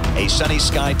weather. A sunny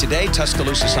sky today,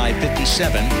 Tuscaloosa's high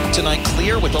 57. Tonight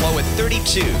clear with a low at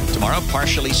 32. Tomorrow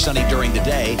partially sunny during the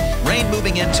day. Rain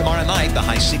moving in tomorrow night, the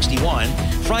high 61.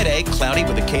 Friday cloudy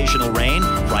with occasional rain.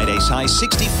 Friday's high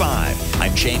 65.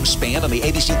 I'm James Spann on the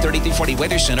ABC 3340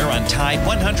 Weather Center on Tide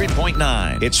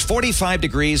 100.9. It's 45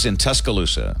 degrees in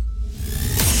Tuscaloosa.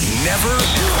 Never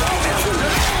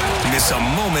miss a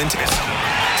moment of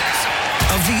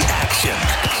the action.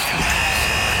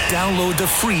 Download the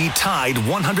free Tide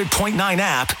 100.9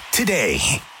 app today.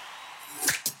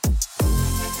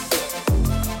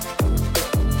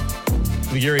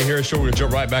 The Gary Harris Show. We're going to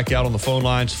jump right back out on the phone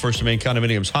lines. First and Main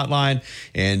Condominiums hotline.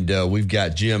 And we've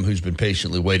got Jim, who's been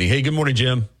patiently waiting. Hey, good morning,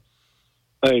 Jim.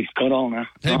 Hey, what's going on now?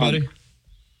 Hey, buddy.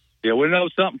 Yeah, we know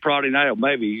something Friday night.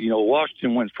 Maybe,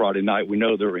 Washington wins Friday night. We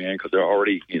know they're in because they're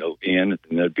already, in, and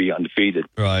they'd be undefeated.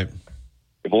 Right.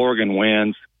 If Oregon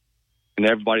wins and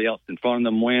everybody else in front of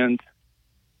them wins,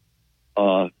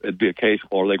 it'd be a case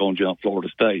of are they going to jump Florida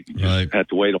State? You just have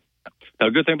to wait. Now, the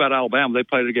good thing about Alabama, they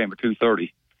play the game at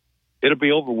 2:30. It'll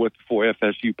be over with before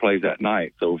FSU plays that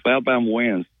night. So if Alabama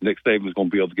wins, Nick Saban's going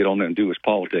to be able to get on there and do his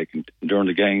politics during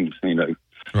the games,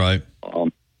 Right.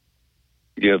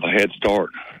 Give a head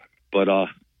start. But I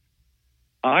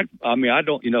don't,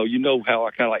 how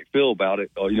I kind of feel about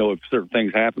it, or if certain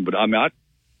things happen. But I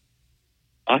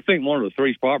think one of the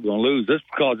three's probably going to lose just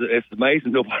because it's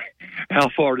amazing how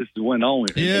far this went on.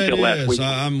 Yeah, until last week.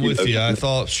 I'm with you. I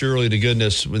thought surely to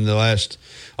goodness in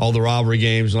all the rivalry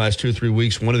games in the last 2 or 3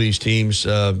 weeks, one of these teams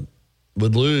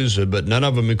would lose, but none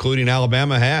of them, including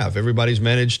Alabama, have. Everybody's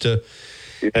managed to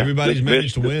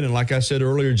win. And like I said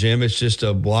earlier, Jim, it's just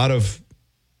a lot of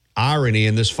irony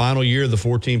in this final year of the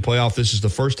 14 playoff. This is the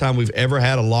first time we've ever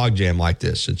had a logjam like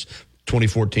this. It's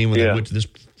 2014 when they went to this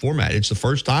format. It's the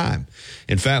first time.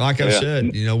 In fact, like I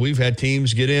said, we've had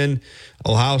teams get in.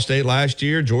 Ohio State last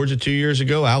year, Georgia 2 years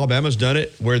ago, Alabama's done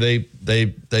it where they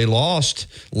lost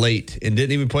late and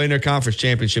didn't even play in their conference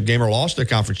championship game, or lost their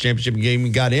conference championship game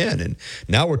and got in. And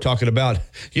now we're talking about,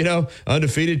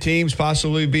 undefeated teams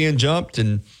possibly being jumped.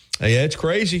 And it's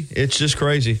crazy. It's just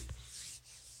crazy.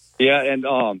 Yeah, and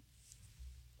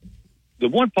the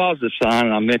one positive sign,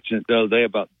 and I mentioned it the other day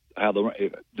about how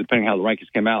depending how the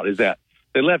rankings came out, is that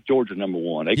they left Georgia number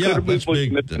one. They could have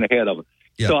been ahead of it.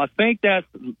 Yeah. So I think that's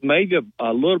maybe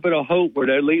a little bit of hope where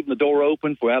they're leaving the door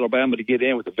open for Alabama to get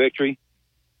in with a victory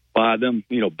by them,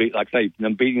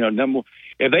 them beating a number.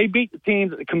 If they beat the team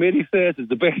that the committee says is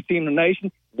the best team in the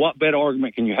nation, what better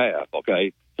argument can you have?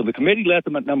 Okay, so the committee left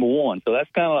them at number one, so that's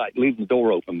kind of like leaving the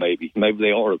door open. Maybe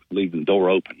they are leaving the door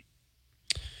open.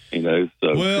 So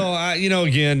well,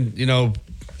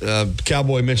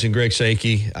 Cowboy mentioned Greg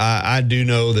Sankey. I do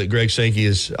know that Greg Sankey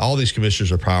all these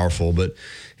commissioners are powerful, but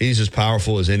he's as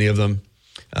powerful as any of them.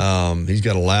 He's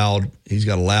got a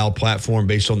loud platform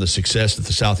based on the success that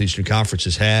the Southeastern Conference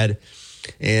has had.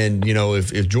 And,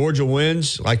 if Georgia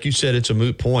wins, like you said, it's a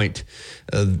moot point.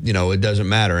 It doesn't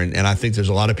matter. And I think there's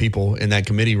a lot of people in that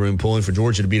committee room pulling for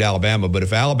Georgia to beat Alabama. But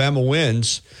if Alabama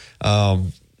wins,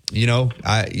 you're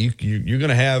going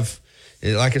to have,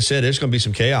 like I said, there's going to be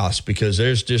some chaos because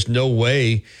there's just no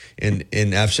way. And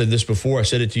I've said this before. I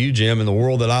said it to you, Jim, in the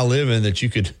world that I live in, that you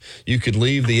could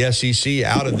leave the SEC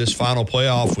out of this final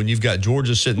playoff when you've got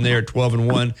Georgia sitting there at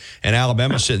 12-1 and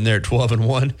Alabama sitting there at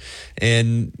 12-1,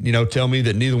 and tell me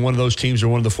that neither one of those teams are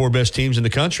one of the four best teams in the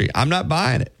country. I'm not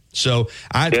buying it. So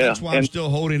that's why I'm still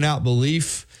holding out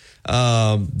belief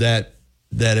that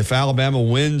if Alabama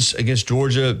wins against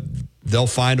Georgia, they'll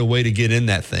find a way to get in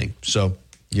that thing. So,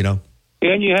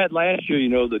 And you had last year,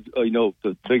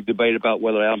 the big debate about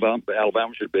whether Alabama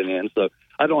should have been in. So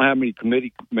I don't know how many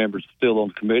committee members are still on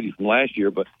the committee from last year,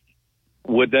 but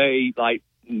would they,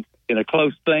 in a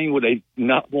close thing, would they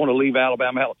not want to leave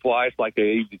Alabama out twice, like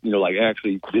they,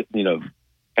 actually,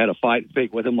 had a fight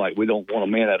with them, like we don't want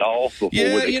them in at all? Before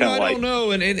I don't know.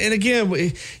 And again,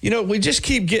 we just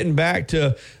keep getting back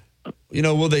to,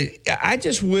 I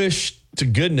just wish to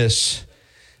goodness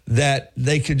that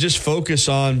they could just focus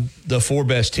on the four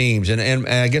best teams. And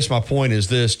I guess my point is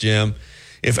this, Jim.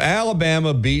 If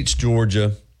Alabama beats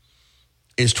Georgia,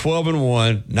 is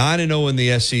 12-1, 9-0 in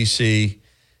the SEC,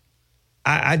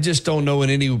 I just don't know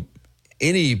in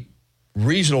any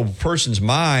reasonable person's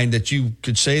mind that you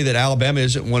could say that Alabama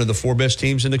isn't one of the four best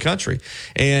teams in the country.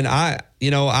 And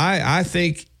I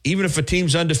think even if a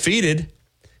team's undefeated,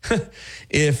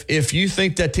 if you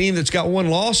think that team that's got one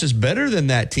loss is better than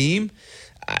that team,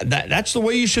 that's the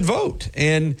way you should vote.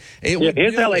 And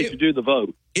here's how they should do the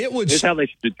vote. Here's how they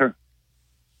should determine.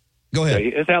 Go ahead.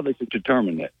 Here's how they should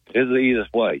determine that. Here's the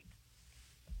easiest way.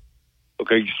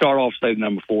 Okay, you start off, say,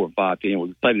 number 4 and 5 team. We'll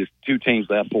say there's two teams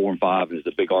left, 4 and 5, and it's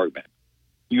a big argument.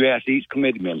 You ask each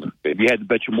committee member, if you had to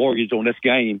bet your mortgage on this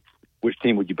game, which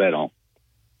team would you bet on?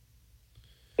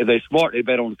 If they're smart, they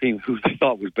bet on the team who they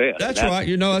thought was best. That's right.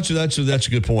 That's a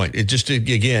good point. It just,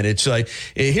 again, it's like,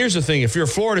 here's the thing. If you're a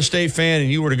Florida State fan and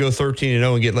you were to go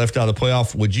 13-0 and get left out of the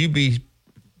playoff, would you be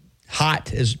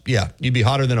hot you'd be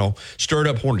hotter than a stirred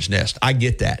up hornet's nest. I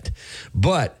get that.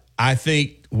 But I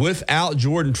think without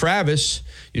Jordan Travis,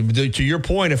 to your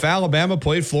point, if Alabama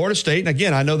played Florida State, and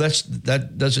again, I know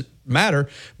that doesn't matter,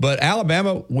 but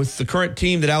Alabama, with the current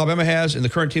team that Alabama has and the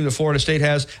current team that Florida State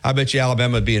has, I bet you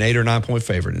Alabama would be an 8 or 9 point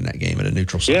favorite in that game at a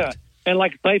neutral site. Yeah, and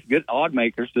like I say, good odd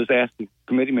makers, just ask the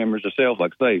committee members themselves,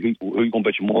 like say, who you going to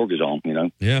bet your mortgage on,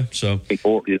 Yeah, so.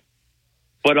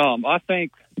 But I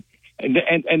think,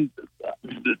 and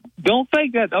don't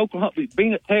think that Oklahoma,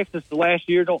 being at Texas the last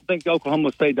year, don't think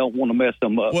Oklahoma State don't want to mess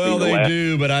them up. Well, they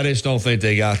do, but I just don't think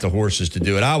they got the horses to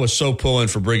do it. I was so pulling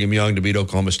for Brigham Young to beat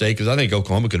Oklahoma State because I think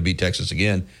Oklahoma could beat Texas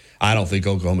again. I don't think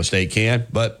Oklahoma State can,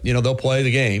 but, they'll play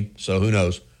the game, so who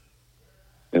knows?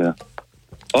 Yeah.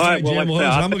 All right, Jim,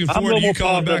 I'm looking forward to you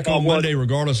calling back on Monday,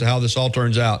 regardless of how this all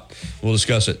turns out. We'll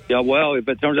discuss it. Yeah, well, if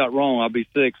it turns out wrong, I'll be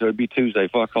sick, so it'll be Tuesday.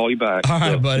 I'll call you back. All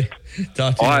right, buddy.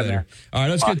 Talk to you later. Man. All right,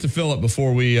 let's get to Philip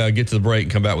before we get to the break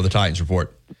and come back with the Titans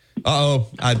report. Uh-oh,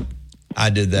 I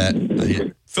did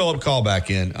that. Philip, call back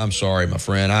in. I'm sorry, my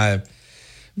friend.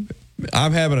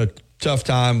 I'm having a tough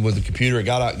time with the computer. It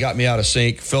got me out of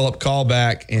sync. Philip, call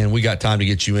back, and we got time to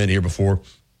get you in here before.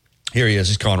 Here he is.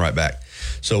 He's calling right back.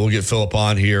 So we'll get Philip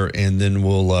on here, and then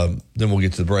we'll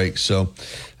get to the break. So,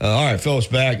 all right, Philip's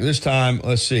back. This time,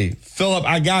 let's see. Philip,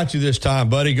 I got you this time,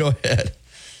 buddy. Go ahead.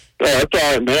 That's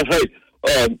all right, man.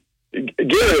 Hey,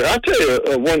 Gary, I tell you,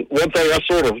 one thing I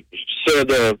sort of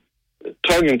said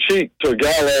tongue-in-cheek to a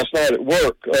guy last night at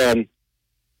work.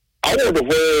 I wonder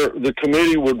where the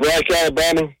committee would rank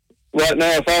Alabama right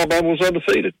now if Alabama was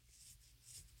undefeated.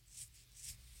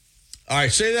 All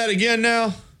right, say that again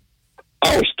now.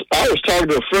 I was talking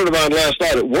to a friend of mine last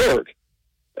night at work,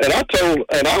 and I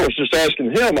was just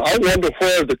asking him, I wonder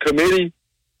where the committee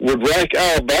would rank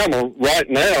Alabama right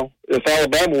now if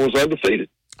Alabama was undefeated.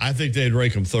 I think they'd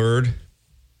rank them third.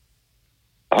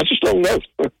 I just don't know.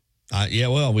 Yeah,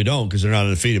 well, we don't because they're not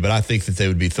undefeated, but I think that they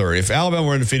would be third. If Alabama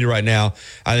were undefeated right now,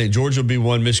 I think Georgia would be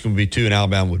 1, Michigan would be 2, and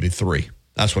Alabama would be 3.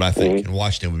 That's what I think. Mm-hmm. And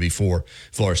Washington would be 4.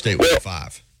 Florida State would be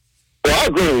 5. Well, I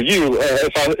agree with you.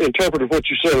 If I interpreted what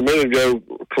you said a minute ago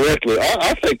correctly,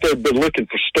 I think they've been looking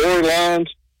for storylines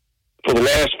for the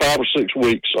last 5 or 6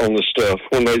 weeks on this stuff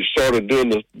when they started doing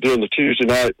the Tuesday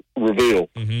night reveal.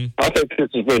 Mm-hmm. I think this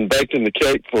has been baked in the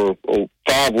cake for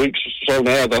 5 weeks or so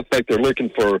now. I think they're looking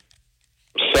for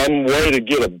some way to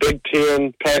get a Big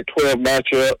Ten, Pac-12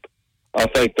 matchup. I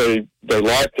think they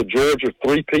like the Georgia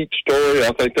three-peat story.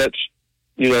 I think that's,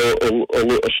 a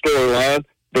storyline.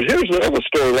 But here's another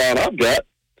storyline I've got.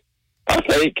 I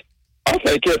think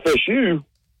FSU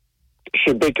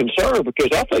should be concerned because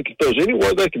I think if there's any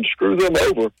way they can screw them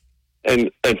over and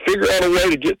figure out a way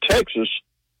to get Texas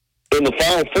in the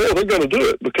Final Four, they're going to do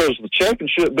it because the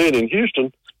championship being in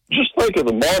Houston, just think of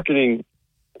the marketing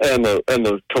and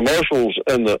the commercials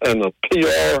and the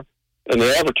PR and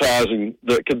the advertising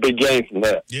that could be gained from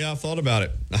that. Yeah, I've thought about it.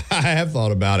 I have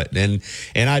thought about it, and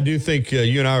I do think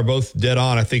you and I are both dead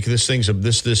on. I think these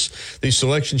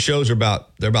selection shows are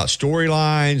about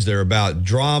storylines. They're about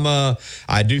drama.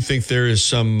 I do think there is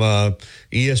some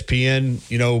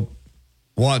ESPN,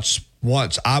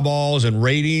 wants eyeballs and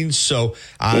ratings. So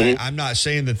I'm not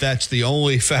saying that that's the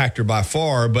only factor by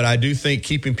far, but I do think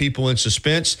keeping people in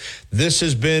suspense. This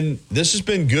has been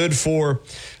good for.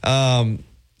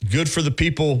 Good for the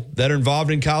people that are involved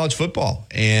in college football.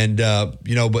 And, but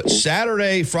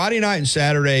Friday night and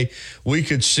Saturday, we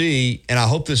could see, and I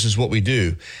hope this is what we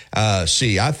do, I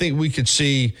think we could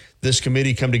see this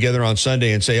committee come together on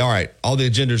Sunday and say, all right, all the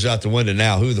agenda's out the window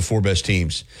now. Who are the 4 best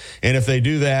teams? And if they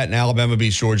do that and Alabama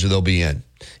beats Georgia, they'll be in.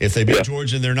 If they beat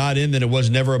Georgia and they're not in, then it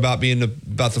was never about being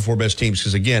about the 4 best teams.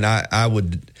 Because, again,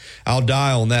 I'll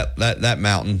die on that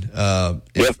mountain.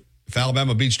 If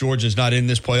Alabama beats Georgia and is not in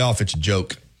this playoff, it's a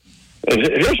joke. And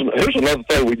here's another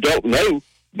thing we don't know,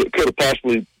 but could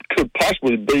possibly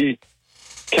be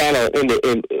kind of in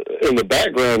the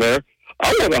background there.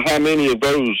 I wonder how many of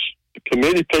those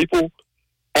committee people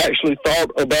actually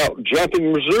thought about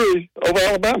jumping Missouri over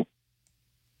Alabama.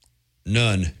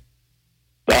 None.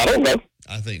 I don't know.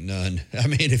 I think none. I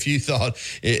mean, if you thought,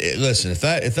 listen, if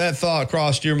that thought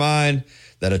crossed your mind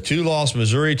that a 2-loss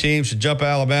Missouri team should jump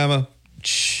Alabama,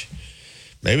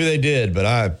 maybe they did, but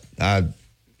I.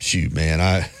 Shoot, man,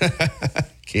 I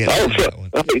can't.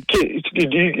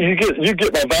 You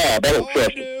get my vibe. I don't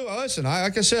trust you. Listen,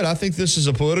 like I said, I think this is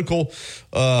a political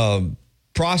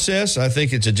process. I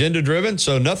think it's agenda driven,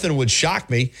 so nothing would shock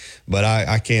me. But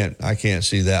I can't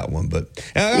see that one. But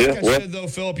I said, though,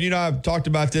 Philip, I've talked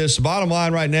about this. The bottom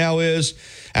line right now is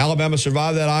Alabama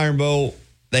survived that Iron Bowl.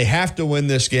 They have to win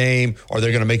this game, or they're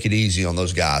going to make it easy on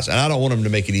those guys. And I don't want them to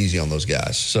make it easy on those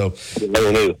guys. So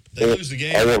they lose the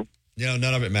game. None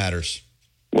of it matters.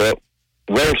 Well,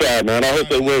 roll side, man. I hope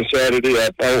they win Saturday.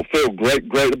 I don't feel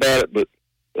great about it, but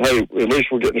hey, at least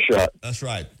we're getting a shot. That's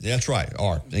right.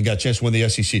 All right. And got a chance to win the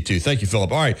SEC, too. Thank you,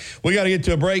 Philip. All right. We got to get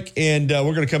to a break, and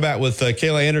we're going to come back with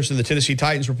Kayla Anderson, the Tennessee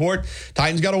Titans report.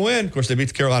 Titans got to win. Of course, they beat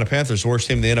the Carolina Panthers, the worst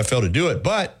team in the NFL to do it,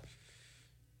 but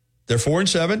they're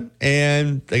 4-7,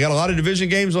 and they got a lot of division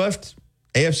games left.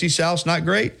 AFC South's not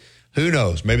great. Who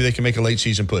knows? Maybe they can make a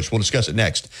late-season push. We'll discuss it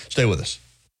next. Stay with us.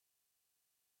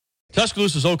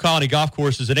 Tuscaloosa's Old Colony Golf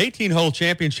Course is an 18-hole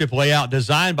championship layout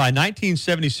designed by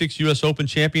 1976 U.S. Open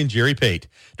champion Jerry Pate.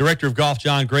 Director of Golf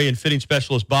John Gray and fitting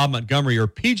specialist Bob Montgomery are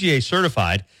PGA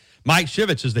certified. Mike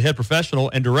Shivitz is the head professional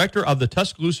and director of the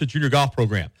Tuscaloosa Junior Golf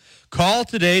Program. Call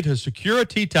today to secure a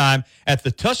tee time at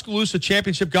the Tuscaloosa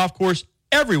Championship Golf Course.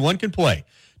 Everyone can play.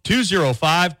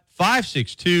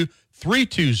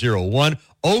 205-562-3201.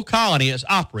 Old Colony is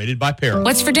operated by Para.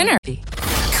 What's for dinner?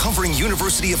 Covering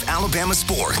University of Alabama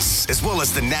sports, as well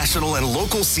as the national and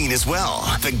local scene as well.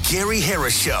 The Gary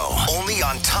Harris Show, only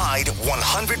on Tide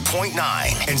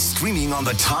 100.9 and streaming on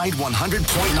the Tide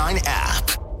 100.9 app.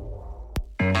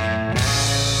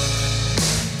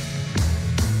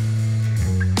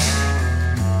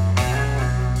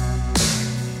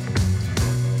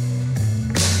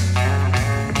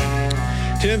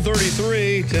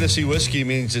 10:33, Tennessee Whiskey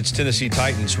means it's Tennessee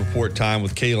Titans report time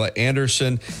with Kayla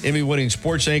Anderson, Emmy-winning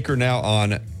sports anchor now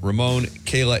on Ramon,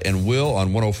 Kayla, and Will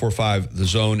on 104.5 The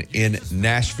Zone in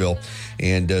Nashville.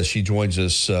 And she joins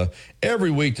us every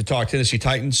week to talk Tennessee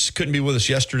Titans. Couldn't be with us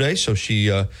yesterday, so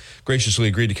she graciously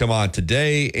agreed to come on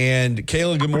today. And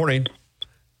Kayla, good morning.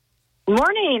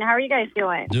 Morning. How are you guys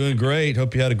doing? Doing great.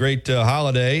 Hope you had a great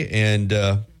holiday,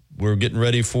 and we're getting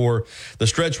ready for the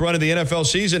stretch run of the NFL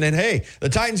season. And, hey, the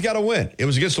Titans got to win. It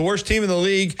was against the worst team in the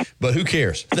league, but who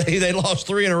cares? They lost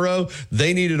 3 in a row.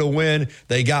 They needed a win.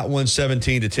 They got one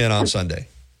 17-10 on Sunday.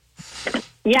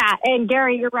 Yeah, and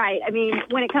Gary, you're right. I mean,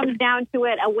 when it comes down to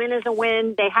it, a win is a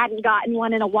win. They hadn't gotten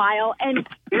one in a while. And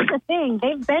here's the thing.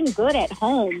 They've been good at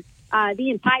home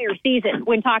the entire season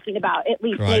when talking about at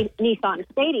least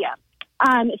Nissan Stadium.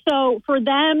 So for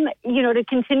them, to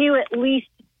continue at least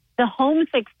the home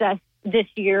success this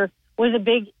year was a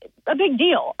big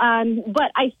deal.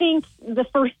 But I think the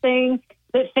first thing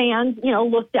that fans,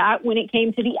 looked at when it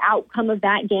came to the outcome of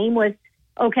that game was,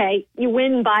 okay, you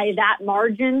win by that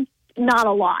margin, not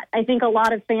a lot. I think a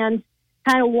lot of fans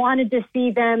kind of wanted to see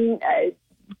them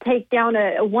take down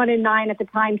a 1-9 at the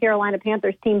time Carolina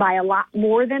Panthers team by a lot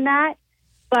more than that.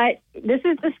 But this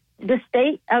is the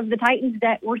state of the Titans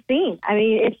that we're seeing. I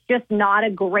mean, it's just not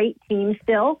a great team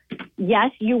still.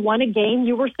 Yes, you won a game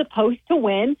you were supposed to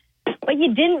win, but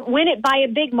you didn't win it by a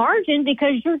big margin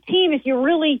because your team, if you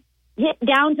really get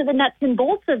down to the nuts and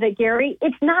bolts of it, Gary,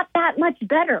 it's not that much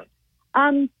better.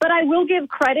 But I will give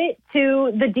credit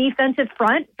to the defensive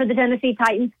front for the Tennessee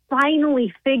Titans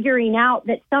finally figuring out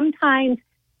that sometimes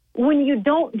when you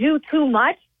don't do too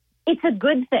much, it's a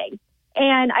good thing.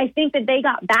 And I think that they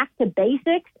got back to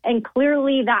basics, and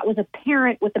clearly that was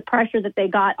apparent with the pressure that they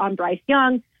got on Bryce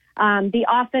Young. The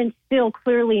offense still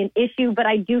clearly an issue, but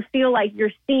I do feel like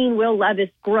you're seeing Will Levis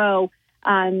grow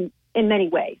in many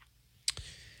ways.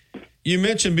 You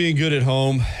mentioned being good at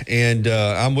home, and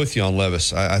I'm with you on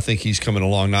Levis. I think he's coming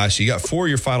along nice. You got 4 of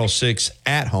your final 6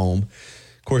 at home.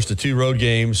 Of course, the 2 road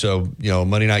games, so,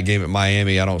 Monday night game at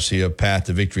Miami, I don't see a path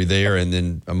to victory there, and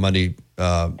then a Monday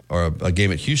or a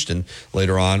game at Houston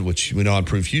later on, which we know how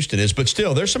improved Houston is. But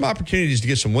still, there's some opportunities to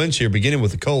get some wins here, beginning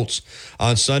with the Colts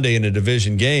on Sunday in a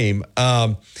division game.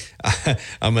 I'm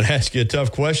going to ask you a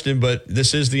tough question, but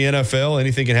this is the NFL.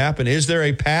 Anything can happen. Is there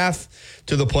a path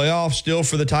to the playoffs still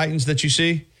for the Titans that you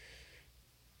see?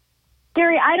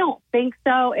 Gary, I don't think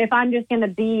so, if I'm just going to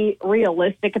be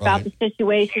realistic about the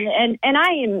situation. And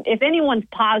I am, if anyone's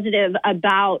positive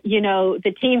about,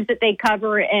 the teams that they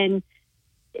cover, and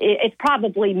it's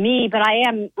probably me, but I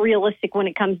am realistic when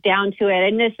it comes down to it.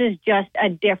 And this is just a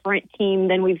different team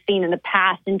than we've seen in the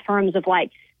past in terms of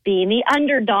like being the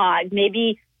underdog,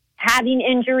 maybe having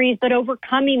injuries, but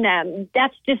overcoming them.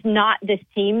 That's just not this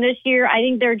team this year. I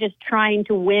think they're just trying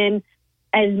to win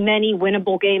as many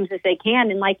winnable games as they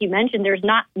can. And like you mentioned, there's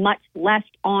not much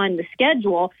left on the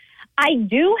schedule. I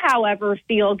do, however,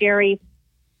 feel, Gary,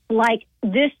 like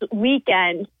this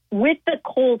weekend with the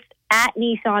Colts at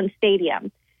Nissan Stadium,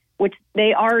 which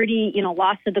they already,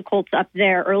 lost to the Colts up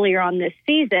there earlier on this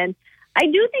season, I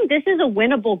do think this is a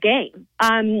winnable game.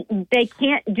 They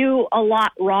can't do a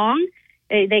lot wrong.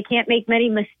 They can't make many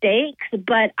mistakes,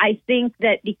 but I think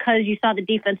that because you saw the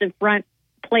defensive front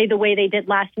play the way they did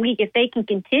last week, if they can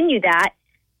continue that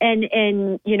and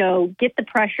get the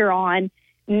pressure on,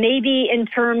 maybe in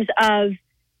terms of,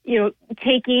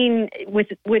 taking with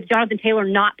Jonathan Taylor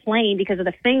not playing because of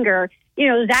the finger,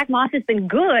 Zach Moss has been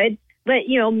good, but,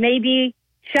 maybe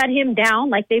shut him down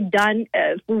like they've done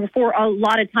for a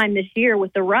lot of time this year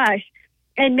with the rush,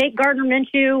 and make Gardner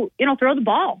Minshew, throw the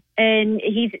ball. And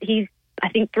he's I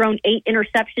think, thrown 8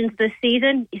 interceptions this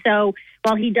season. So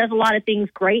while he does a lot of things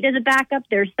great as a backup,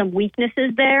 there's some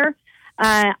weaknesses there.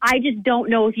 I just don't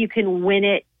know if you can win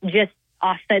it just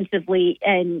offensively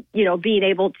and, being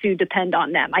able to depend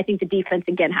on them. I think the defense,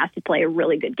 again, has to play a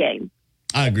really good game.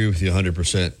 I agree with you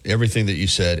 100%. Everything that you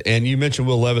said. And you mentioned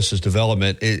Will Levis's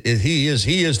development. He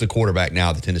is the quarterback now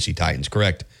of the Tennessee Titans,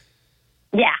 correct?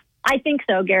 Yeah, I think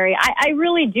so, Gary. I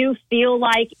really do feel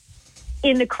like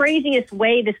in the craziest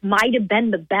way, this might have been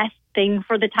the best thing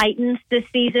for the Titans this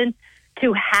season,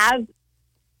 to have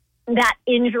that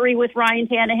injury with Ryan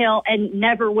Tannehill, and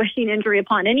never wishing injury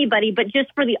upon anybody, but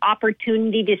just for the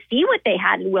opportunity to see what they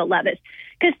had in Will Levis.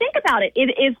 Because think about it.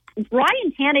 If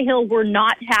Ryan Tannehill were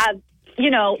not to have,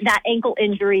 that ankle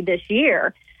injury this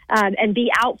year and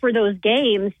be out for those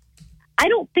games, I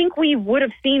don't think we would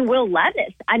have seen Will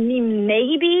Levis. I mean,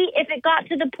 maybe if it got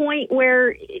to the point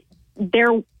where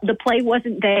the play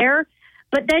wasn't there,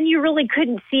 but then you really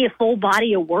couldn't see a full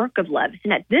body of work of Levis.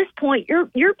 And at this point, you're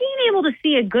being able to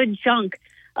see a good chunk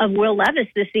of Will Levis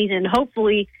this season.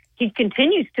 Hopefully he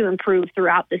continues to improve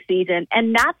throughout the season.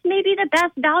 And that's maybe the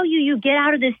best value you get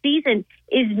out of this season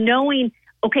is knowing,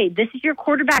 okay, this is your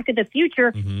quarterback of the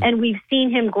future, and we've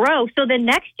seen him grow. So the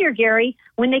next year, Gary,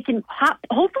 when they can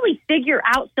hopefully figure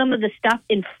out some of the stuff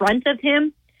in front of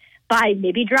him by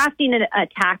maybe drafting a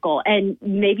tackle and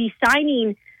maybe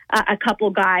signing a couple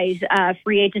guys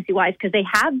free agency-wise because they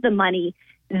have the money,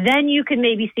 then you can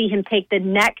maybe see him take the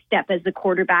next step as the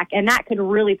quarterback, and that could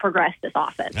really progress this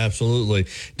offense. Absolutely.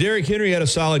 Derrick Henry had a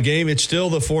solid game. It's still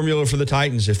the formula for the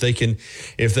Titans. If they can,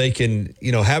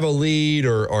 have a lead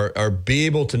or be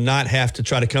able to not have to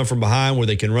try to come from behind where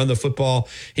they can run the football.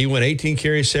 He went 18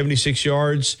 carries, 76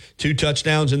 yards, 2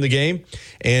 touchdowns in the game.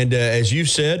 And as you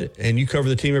said, and you cover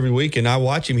the team every week, and I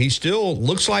watch him, he still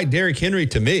looks like Derrick Henry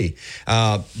to me.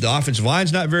 The offensive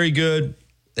line's not very good.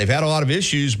 They've had a lot of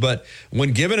issues, but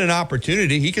when given an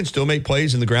opportunity, he can still make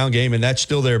plays in the ground game, and that's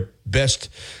still their best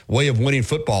way of winning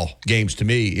football games to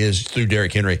me is through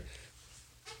Derrick Henry.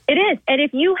 It is, and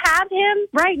if you have him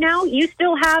right now, you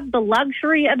still have the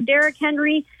luxury of Derrick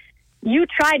Henry. You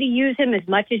try to use him as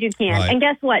much as you can. Right. And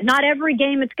guess what? Not every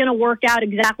game it's going to work out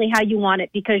exactly how you want it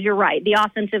because you're right. The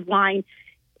offensive line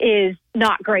is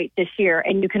not great this year,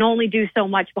 and you can only do so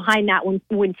much behind that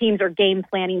when teams are game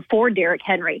planning for Derrick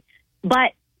Henry.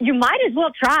 But you might as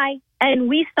well try. And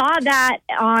we saw that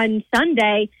on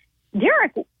Sunday.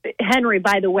 Derrick Henry,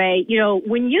 by the way,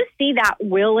 when you see that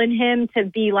will in him to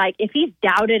be like, if he's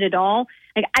doubted at all,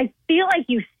 like I feel like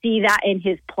you see that in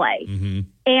his play.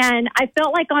 And I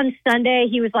felt like on Sunday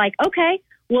he was like, okay,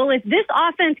 well, if this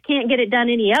offense can't get it done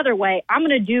any other way, I'm going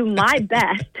to do my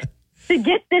best to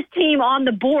get this team on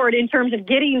the board in terms of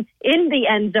getting in the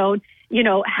end zone,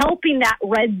 helping that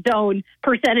red zone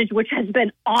percentage, which has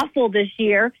been awful this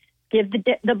year. Give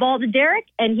the ball to Derrick,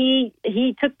 and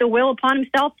he took the will upon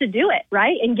himself to do it,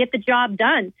 right, and get the job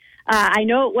done. I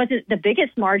know it wasn't the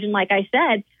biggest margin, like I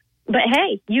said, but,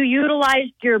 hey, you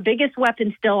utilized your biggest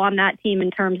weapon still on that team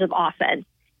in terms of offense.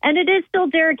 And it is still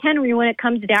Derrick Henry when it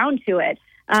comes down to it.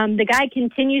 The guy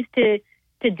continues to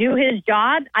do his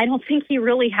job. I don't think he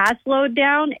really has slowed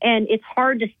down, and it's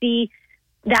hard to see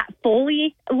that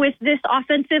fully with this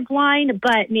offensive line,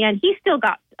 but man, he's still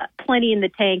got plenty in the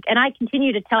tank. And I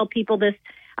continue to tell people this.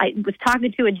 I was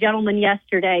talking to a gentleman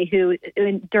yesterday who,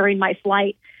 during my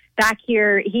flight back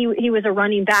here, he was a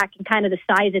running back and kind of the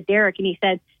size of Derrick, and he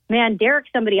said, "Man,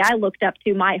 Derrick's somebody I looked up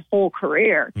to my whole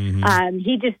career.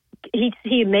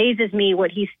 He amazes me what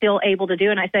he's still able to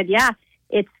do." And I said, "Yeah,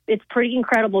 it's pretty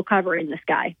incredible covering this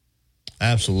guy."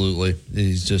 Absolutely.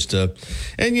 He's just,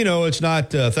 it's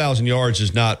not 1,000 yards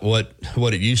is not what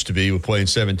it used to be with playing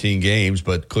 17 games,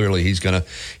 but clearly he's gonna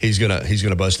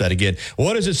bust that again.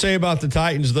 What does it say about the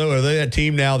Titans though? Are they that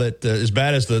team now that as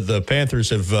bad as the Panthers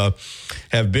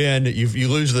have been? You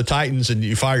lose the Titans and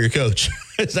you fire your coach.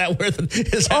 Is that where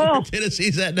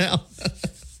Tennessee's at now?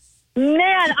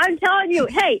 Man, I'm telling you,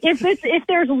 hey, if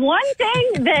there's one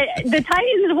thing that the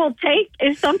Titans will take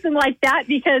is something like that,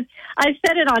 because I've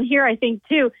said it on here, I think,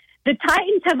 too. The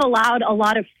Titans have allowed a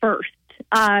lot of firsts,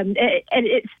 and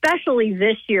especially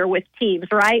this year with teams,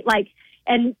 right?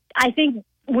 And I think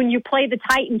when you play the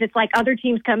Titans, it's like other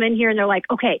teams come in here and they're like,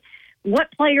 okay,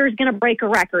 what player is going to break a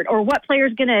record, or what player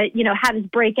is going to, have his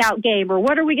breakout game, or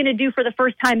what are we going to do for the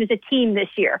first time as a team this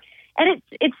year? And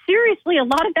it's seriously, a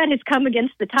lot of that has come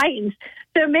against the Titans.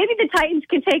 So maybe the Titans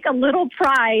can take a little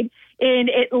pride in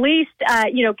at least,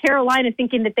 Carolina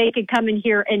thinking that they could come in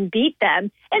here and beat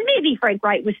them. And maybe Frank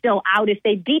Wright was still out if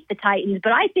they beat the Titans.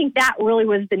 But I think that really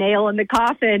was the nail in the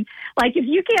coffin. Like, if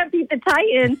you can't beat the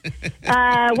Titans,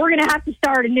 we're going to have to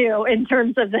start anew in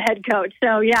terms of the head coach.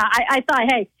 So, yeah, I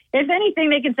thought, hey, if anything,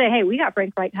 they can say, hey, we got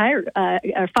Frank Wright fired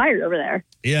over there.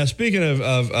 Yeah, speaking of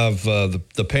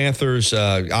the Panthers,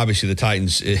 obviously the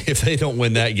Titans, if they don't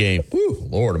win that game, whew,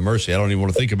 Lord of mercy, I don't even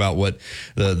want to think about what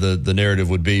the narrative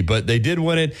would be. But they did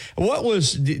win it.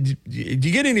 Did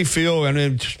you get any feel, I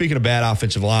mean, speaking of bad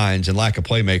offensive lines and lack of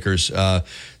playmakers,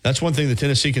 that's one thing that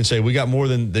Tennessee can say. We got more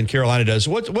than Carolina does.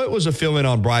 What was the feeling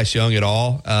on Bryce Young at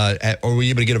all? Or were you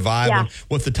able to get a vibe on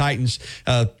what the Titans,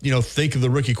 think of the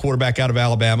rookie quarterback out of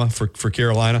Alabama for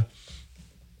Carolina?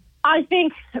 I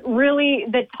think really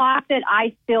the talk that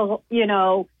I still,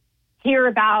 hear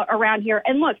about around here.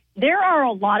 And look, there are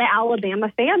a lot of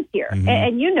Alabama fans here,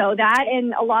 and you know that,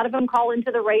 and a lot of them call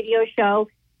into the radio show.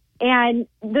 And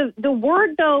the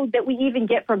word, though, that we even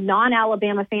get from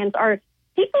non-Alabama fans are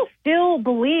people still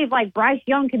believe like Bryce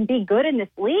Young can be good in this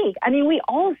league. I mean, we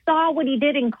all saw what he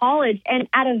did in college and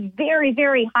at a very,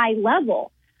 very high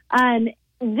level.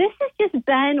 This has just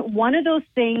been one of those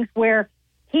things where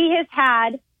he has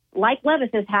had, like Levis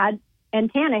has had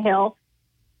and Tannehill,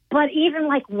 but even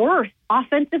like worse,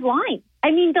 offensive line. I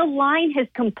mean, the line has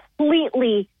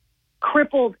completely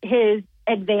crippled his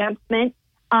advancement.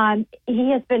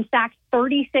 He has been sacked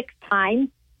 36 times.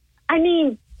 I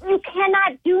mean, you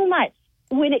cannot do much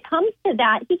when it comes to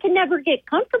that. He can never get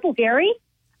comfortable, Gary.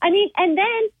 I mean, and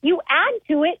then you add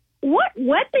to it, what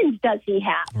weapons does he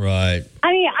have? Right.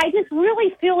 I mean, I just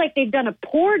really feel like they've done a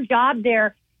poor job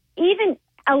there, even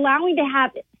allowing to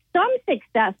have some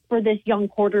success for this young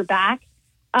quarterback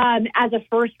as a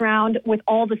first round with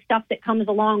all the stuff that comes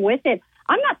along with it.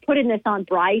 I'm not putting this on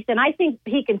Bryce, and I think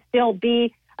he can still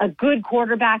be a good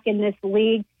quarterback in this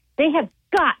league. They have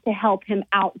got to help him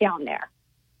out down there.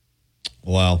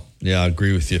 Wow. Yeah, I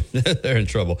agree with you. They're in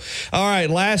trouble. All right.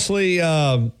 Lastly,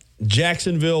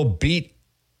 Jacksonville beat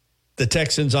the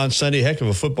Texans on Sunday. Heck of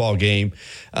a football game.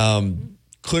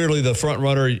 Clearly, the front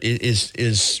runner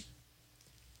is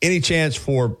any chance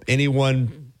for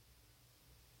anyone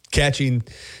catching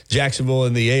Jacksonville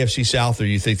in the AFC South, or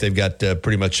you think they've got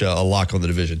pretty much a lock on the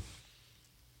division?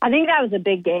 I think that was a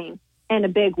big game and a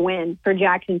big win for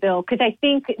Jacksonville, because I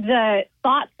think the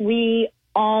thoughts we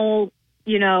all,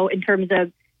 in terms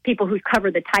of people who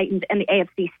cover the Titans and the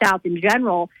AFC South in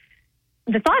general,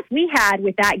 the thoughts we had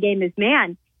with that game is,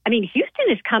 man, I mean, Houston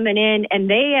is coming in and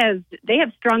they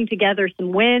have strung together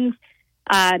some wins.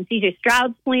 CJ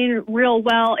Stroud's playing real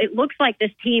well. It looks like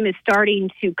this team is starting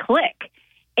to click.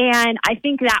 And I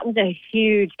think that was a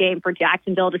huge game for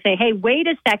Jacksonville to say, hey, wait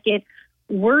a second,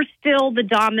 we're still the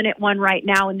dominant one right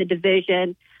now in the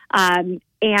division. And,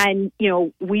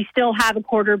 we still have a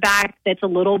quarterback that's a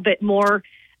little bit more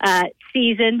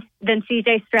seasoned than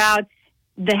CJ Stroud.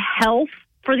 The health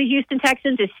for the Houston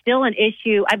Texans is still an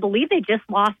issue. I believe they just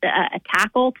lost a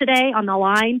tackle today on the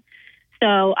line.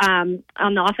 So on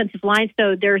the offensive line.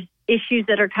 So there's issues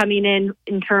that are coming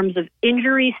in terms of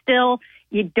injuries still.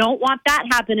 You don't want that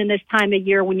happening this time of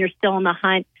year when you're still in the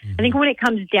hunt. Mm-hmm. I think when it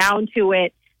comes down to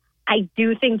it, I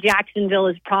do think Jacksonville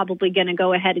is probably going to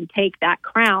go ahead and take that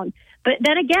crown. But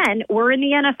then again, we're in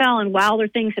the NFL, and wilder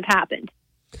things have happened.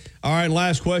 All right,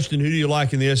 last question. Who do you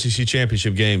like in the SEC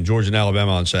championship game, Georgia and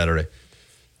Alabama on Saturday?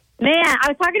 Man, I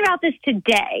was talking about this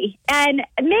today, and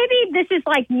maybe this is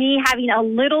like me having a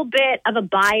little bit of a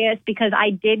bias because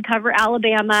I did cover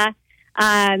Alabama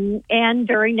and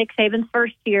during Nick Saban's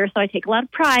first year, so I take a lot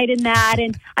of pride in that,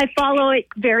 and I follow it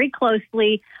very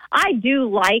closely. I do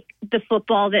like the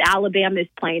football that Alabama is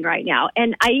playing right now,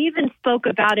 and I even spoke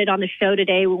about it on the show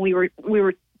today when we were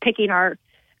picking our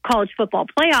college football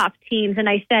playoff teams, and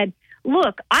I said,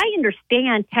 look, I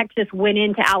understand Texas went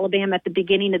into Alabama at the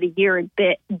beginning of the year and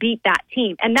beat that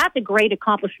team, and that's a great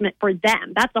accomplishment for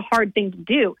them. That's a hard thing to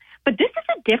do. But this is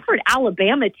a different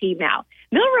Alabama team now.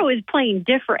 Milroe is playing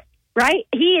different, right?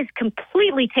 He is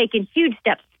completely taken huge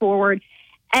steps forward,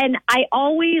 and I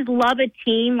always love a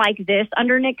team like this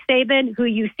under Nick Saban, who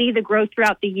you see the growth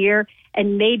throughout the year,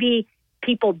 and maybe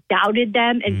people doubted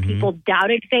them and people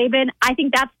doubted Saban. I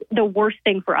think that's the worst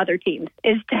thing for other teams,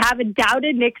 is to have a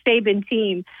doubted Nick Saban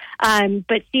team,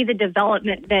 but see the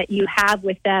development that you have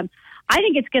with them. I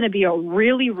think it's going to be a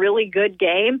really, really good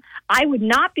game. I would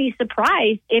not be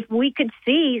surprised if we could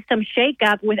see some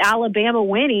shakeup with Alabama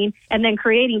winning and then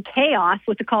creating chaos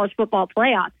with the college football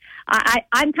playoff.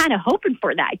 I'm kind of hoping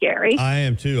for that, Gary. I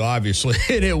am too, obviously,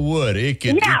 and it would.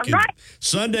 Right.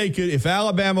 Sunday could, if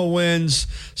Alabama wins,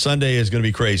 Sunday is going to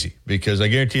be crazy, because I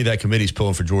guarantee you that committee's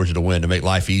pulling for Georgia to win to make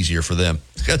life easier for them.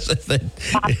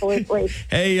 Absolutely.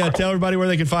 Hey, tell everybody where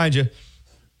they can find you.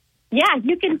 Yeah,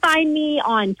 you can find me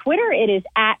on Twitter. It is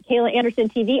at Kayla Anderson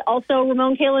TV. Also,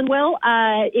 Ramon Kalen Will.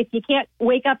 If you can't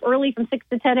wake up early from 6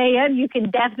 to 10 a.m., you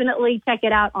can definitely check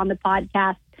it out on the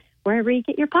podcast, wherever you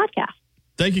get your podcast.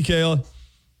 Thank you, Kayla.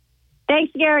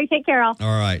 Thanks, Gary. Take care, all.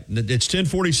 All right. It's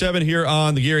 10:47 here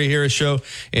on the Gary Harris Show,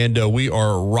 and we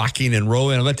are rocking and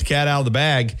rolling. I let the cat out of the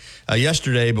bag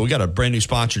yesterday, but we got a brand new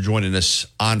sponsor joining us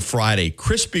on Friday,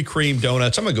 Krispy Kreme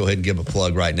Donuts. I'm going to go ahead and give a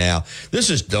plug right now.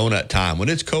 This is donut time. When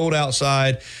it's cold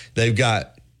outside, they've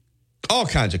got all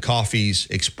kinds of coffees,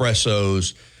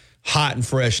 espressos, hot and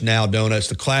fresh now donuts,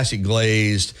 the classic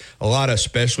glazed, a lot of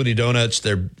specialty donuts.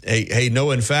 They're,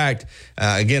 in fact,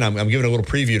 again, I'm giving a little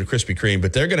preview to Krispy Kreme,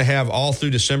 but they're going to have all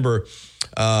through December,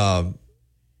 the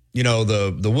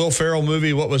Will Ferrell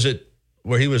movie, what was it,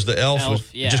 where he was the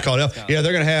elf? Just called Elf. Yeah,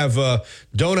 they're going to have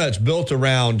donuts built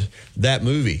around that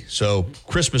movie. So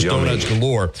Christmas donuts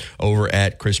galore over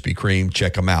at Krispy Kreme.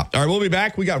 Check them out. All right, we'll be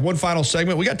back. We got one final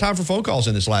segment. We got time for phone calls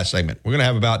in this last segment. We're going to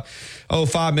have about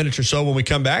 5 minutes or so when we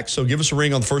come back. So give us a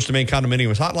ring on the First and Main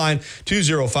Condominiums hotline,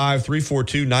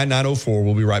 205-342-9904.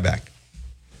 We'll be right back.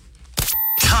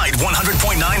 Tide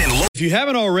 100.9 and If you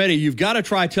haven't already, you've got to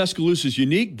try Tuscaloosa's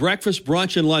unique breakfast,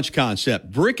 brunch, and lunch concept.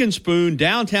 Brick and Spoon,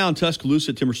 downtown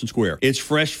Tuscaloosa at Timerson Square. It's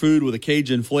fresh food with a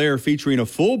Cajun flair featuring a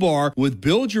full bar with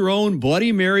build-your-own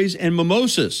Bloody Marys and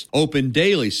mimosas. Open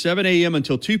daily, 7 a.m.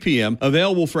 until 2 p.m.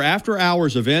 Available for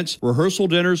after-hours events, rehearsal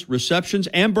dinners, receptions,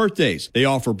 and birthdays. They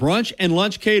offer brunch and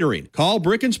lunch catering. Call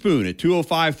Brick and Spoon at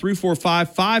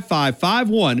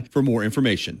 205-345-5551 for more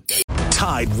information.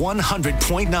 Tide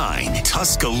 100.9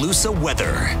 Tuscaloosa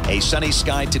weather. A sunny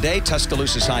sky today,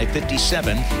 Tuscaloosa's high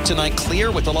 57. Tonight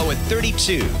clear with a low at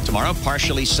 32. Tomorrow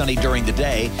partially sunny during the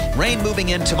day. Rain moving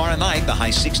in tomorrow night, the high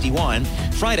 61.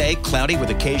 Friday cloudy with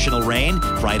occasional rain.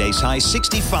 Friday's high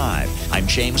 65. I'm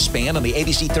James Spann on the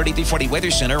ABC 3340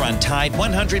 Weather Center on Tide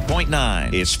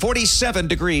 100.9. It's 47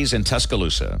 degrees in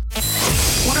Tuscaloosa.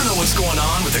 Want to know what's going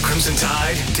on with the Crimson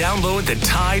Tide? Download the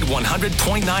Tide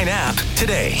 100.9 app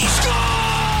today.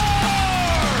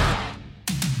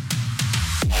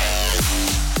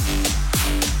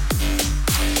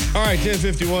 All right,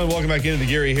 10:51. Welcome back into the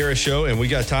Gary Harris Show, and we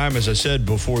got time, as I said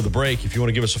before the break. If you want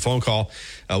to give us a phone call,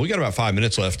 we got about 5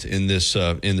 minutes left in this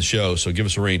in the show, so give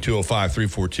us a ring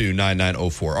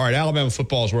 205-342-9904. All right, Alabama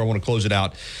football is where I want to close it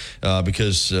out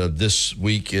because this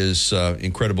week is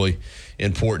incredibly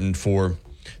important for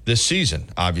this season.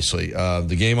 Obviously,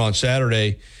 the game on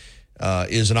Saturday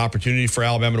is an opportunity for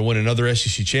Alabama to win another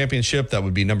SEC championship. That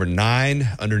would be number 9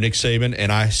 under Nick Saban,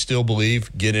 and I still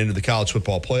believe get into the college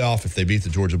football playoff if they beat the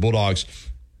Georgia Bulldogs.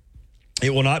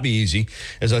 It will not be easy.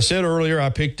 As I said earlier,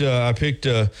 I picked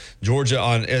Georgia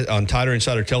on Tider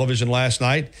Insider Television last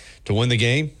night to win the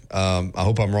game. I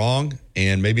hope I'm wrong,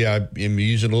 and maybe I am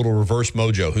using a little reverse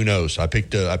mojo. Who knows? I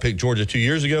picked Georgia 2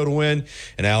 years ago to win,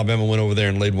 and Alabama went over there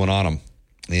and laid one on them.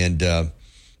 And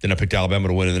then I picked Alabama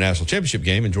to win in the national championship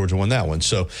game, and Georgia won that one.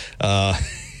 So, like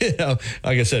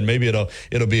I said, maybe it'll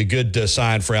be a good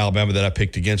sign for Alabama that I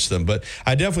picked against them. But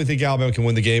I definitely think Alabama can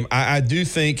win the game. I do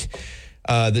think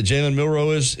that Jalen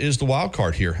Milroe is the wild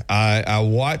card here. I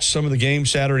watched some of the games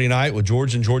Saturday night with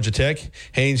Georgia and Georgia Tech.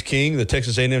 Haynes King, the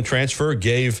Texas A&M transfer,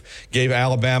 gave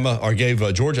Alabama, or gave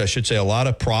Georgia, I should say, a lot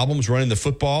of problems running the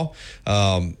football.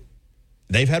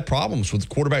 They've had problems with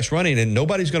quarterbacks running, and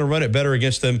nobody's going to run it better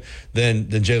against them than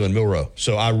Jalen Milroe.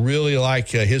 So I really like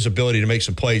his ability to make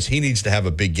some plays. He needs to have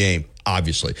a big game,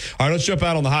 obviously. All right, let's jump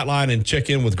out on the hotline and check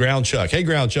in with Ground Chuck. Hey,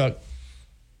 Ground Chuck.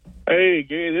 Hey,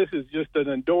 Gary, this is just an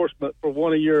endorsement for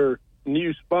one of your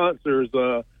new sponsors.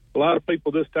 A lot of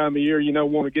people this time of year,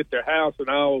 want to get their house and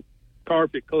all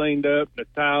carpet cleaned up, and the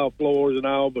tile floors and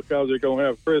all, because they're going to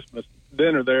have Christmas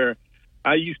dinner there.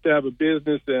 I used to have a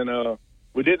business, and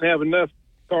we didn't have enough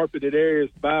carpeted areas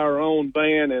to buy our own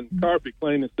van and carpet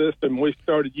cleaning system. We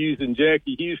started using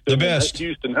Jackie Houston, the best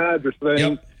Houston Hydro thing.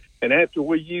 Yep. And after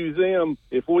we use them,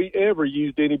 if we ever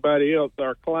used anybody else,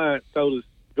 our clients told us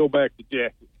go back to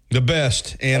Jackie. The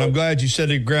best. And I'm glad you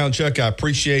said it, Ground Chuck. I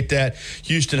appreciate that.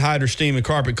 Houston Hydro Steam and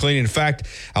Carpet Cleaning. In fact,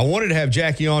 I wanted to have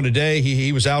Jackie on today.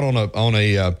 He was out on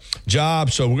a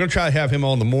job, so we're going to try to have him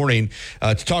on the morning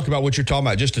to talk about what you're talking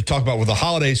about, just to talk about with the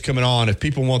holidays coming on. If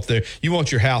people want you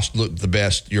want your house to look the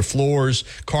best, your floors,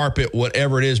 carpet,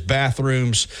 whatever it is,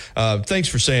 bathrooms. Thanks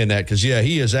for saying that, because, yeah,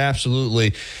 he is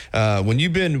absolutely when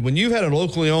you've had a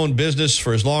locally owned business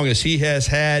for as long as he has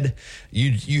had,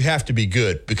 you have to be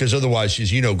good, because otherwise,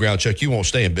 as you know, Ground Chuck, you won't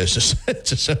stay in business.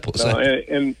 It's as simple as that.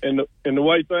 And the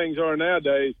way things are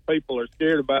nowadays, people are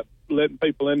scared about letting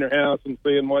people in their house and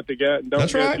seeing what they got. And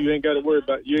That's right. You ain't got to worry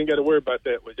about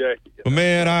that with Jackie. Well,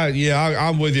 man,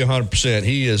 I'm with you 100%.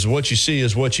 He is what you see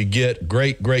is what you get.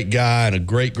 Great guy and a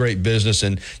great business.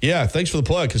 And yeah, thanks for the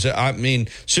plug. Because I mean,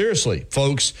 seriously,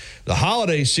 folks, the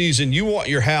holiday season, you want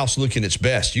your house looking its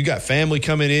best. You got family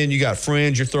coming in, you got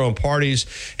friends, you're throwing parties,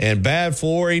 and bad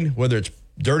flooring, whether it's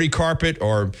dirty carpet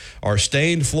or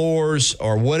stained floors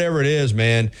or whatever it is,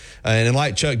 man. And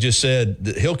like Chuck just said,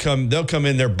 they'll come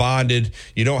in, they're bonded.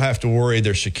 You don't have to worry.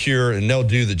 They're secure, and they'll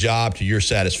do the job to your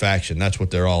satisfaction. That's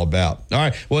what they're all about. All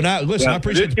right. Well, now listen, I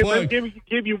appreciate the plug.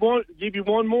 Give you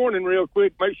one morning real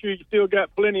quick. Make sure you still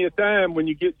got plenty of time when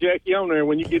you get Jackie on there.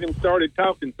 When you get him started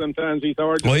talking, sometimes he's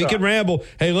hard to Well, stop. He can ramble.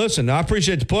 Hey, listen, I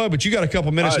appreciate the plug, but you got a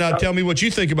couple minutes now to tell me what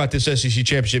you think about this SEC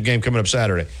championship game coming up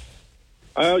Saturday.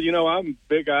 Well, I'm a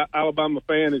big Alabama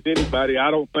fan as anybody.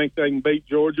 I don't think they can beat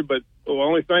Georgia, but the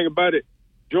only thing about it,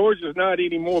 Georgia's not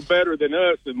any more better than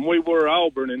us, and we were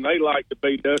Auburn, and they like to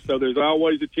beat us, so there's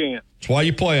always a chance. That's why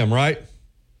you play them, right?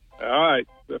 All right.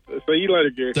 See you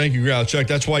later, Gary. Thank you, Ground Chuck.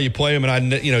 That's why you play them,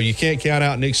 and you can't count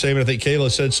out Nick Saban. I think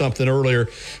Kayla said something earlier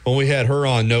when we had her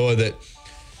on, Noah, that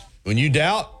when you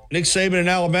doubt Nick Saban in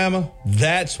Alabama,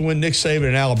 that's when Nick Saban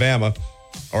in Alabama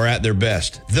are at their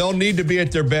best. They'll need to be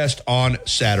at their best on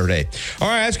Saturday. All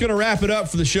right, that's going to wrap it up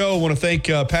for the show. I want to thank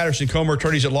Patterson Comer,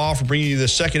 attorneys at law, for bringing you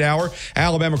this second hour.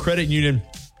 Alabama Credit Union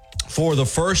for the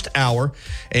first hour.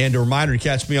 And a reminder to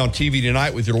catch me on TV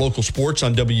tonight with your local sports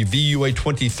on WVUA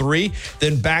 23.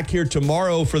 Then back here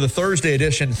tomorrow for the Thursday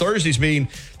edition. Thursday's meeting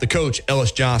the coach,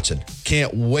 Ellis Johnson.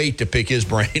 Can't wait to pick his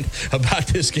brain about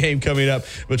this game coming up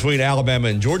between Alabama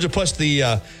and Georgia. Plus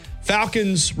the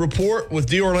Falcons report with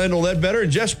D'Orlando Ledbetter,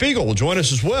 and Jeff Spiegel will join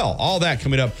us as well. All that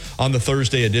coming up on the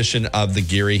Thursday edition of the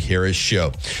Gary Harris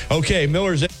Show. Okay,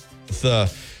 Miller's with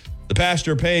the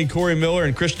Pastor Payne, Corey Miller,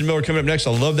 and Kristen Miller coming up next. I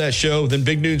love that show. Then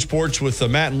Big Noon Sports with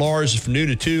Matt and Lars from noon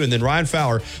to 2. And then Ryan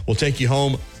Fowler will take you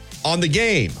home on the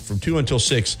game from 2 until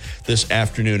 6 this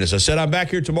afternoon. As I said, I'm back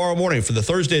here tomorrow morning for the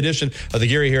Thursday edition of the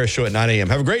Gary Harris Show at 9 a.m.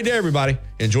 Have a great day, everybody.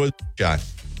 Enjoy the shine.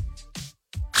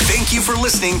 Thank you for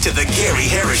listening to the Gary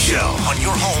Harris Show on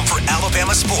your home for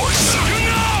Alabama sports.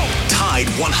 Tide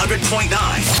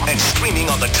 100.9 and streaming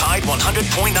on the Tide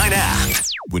 100.9 app.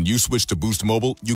 When you switch to Boost Mobile, you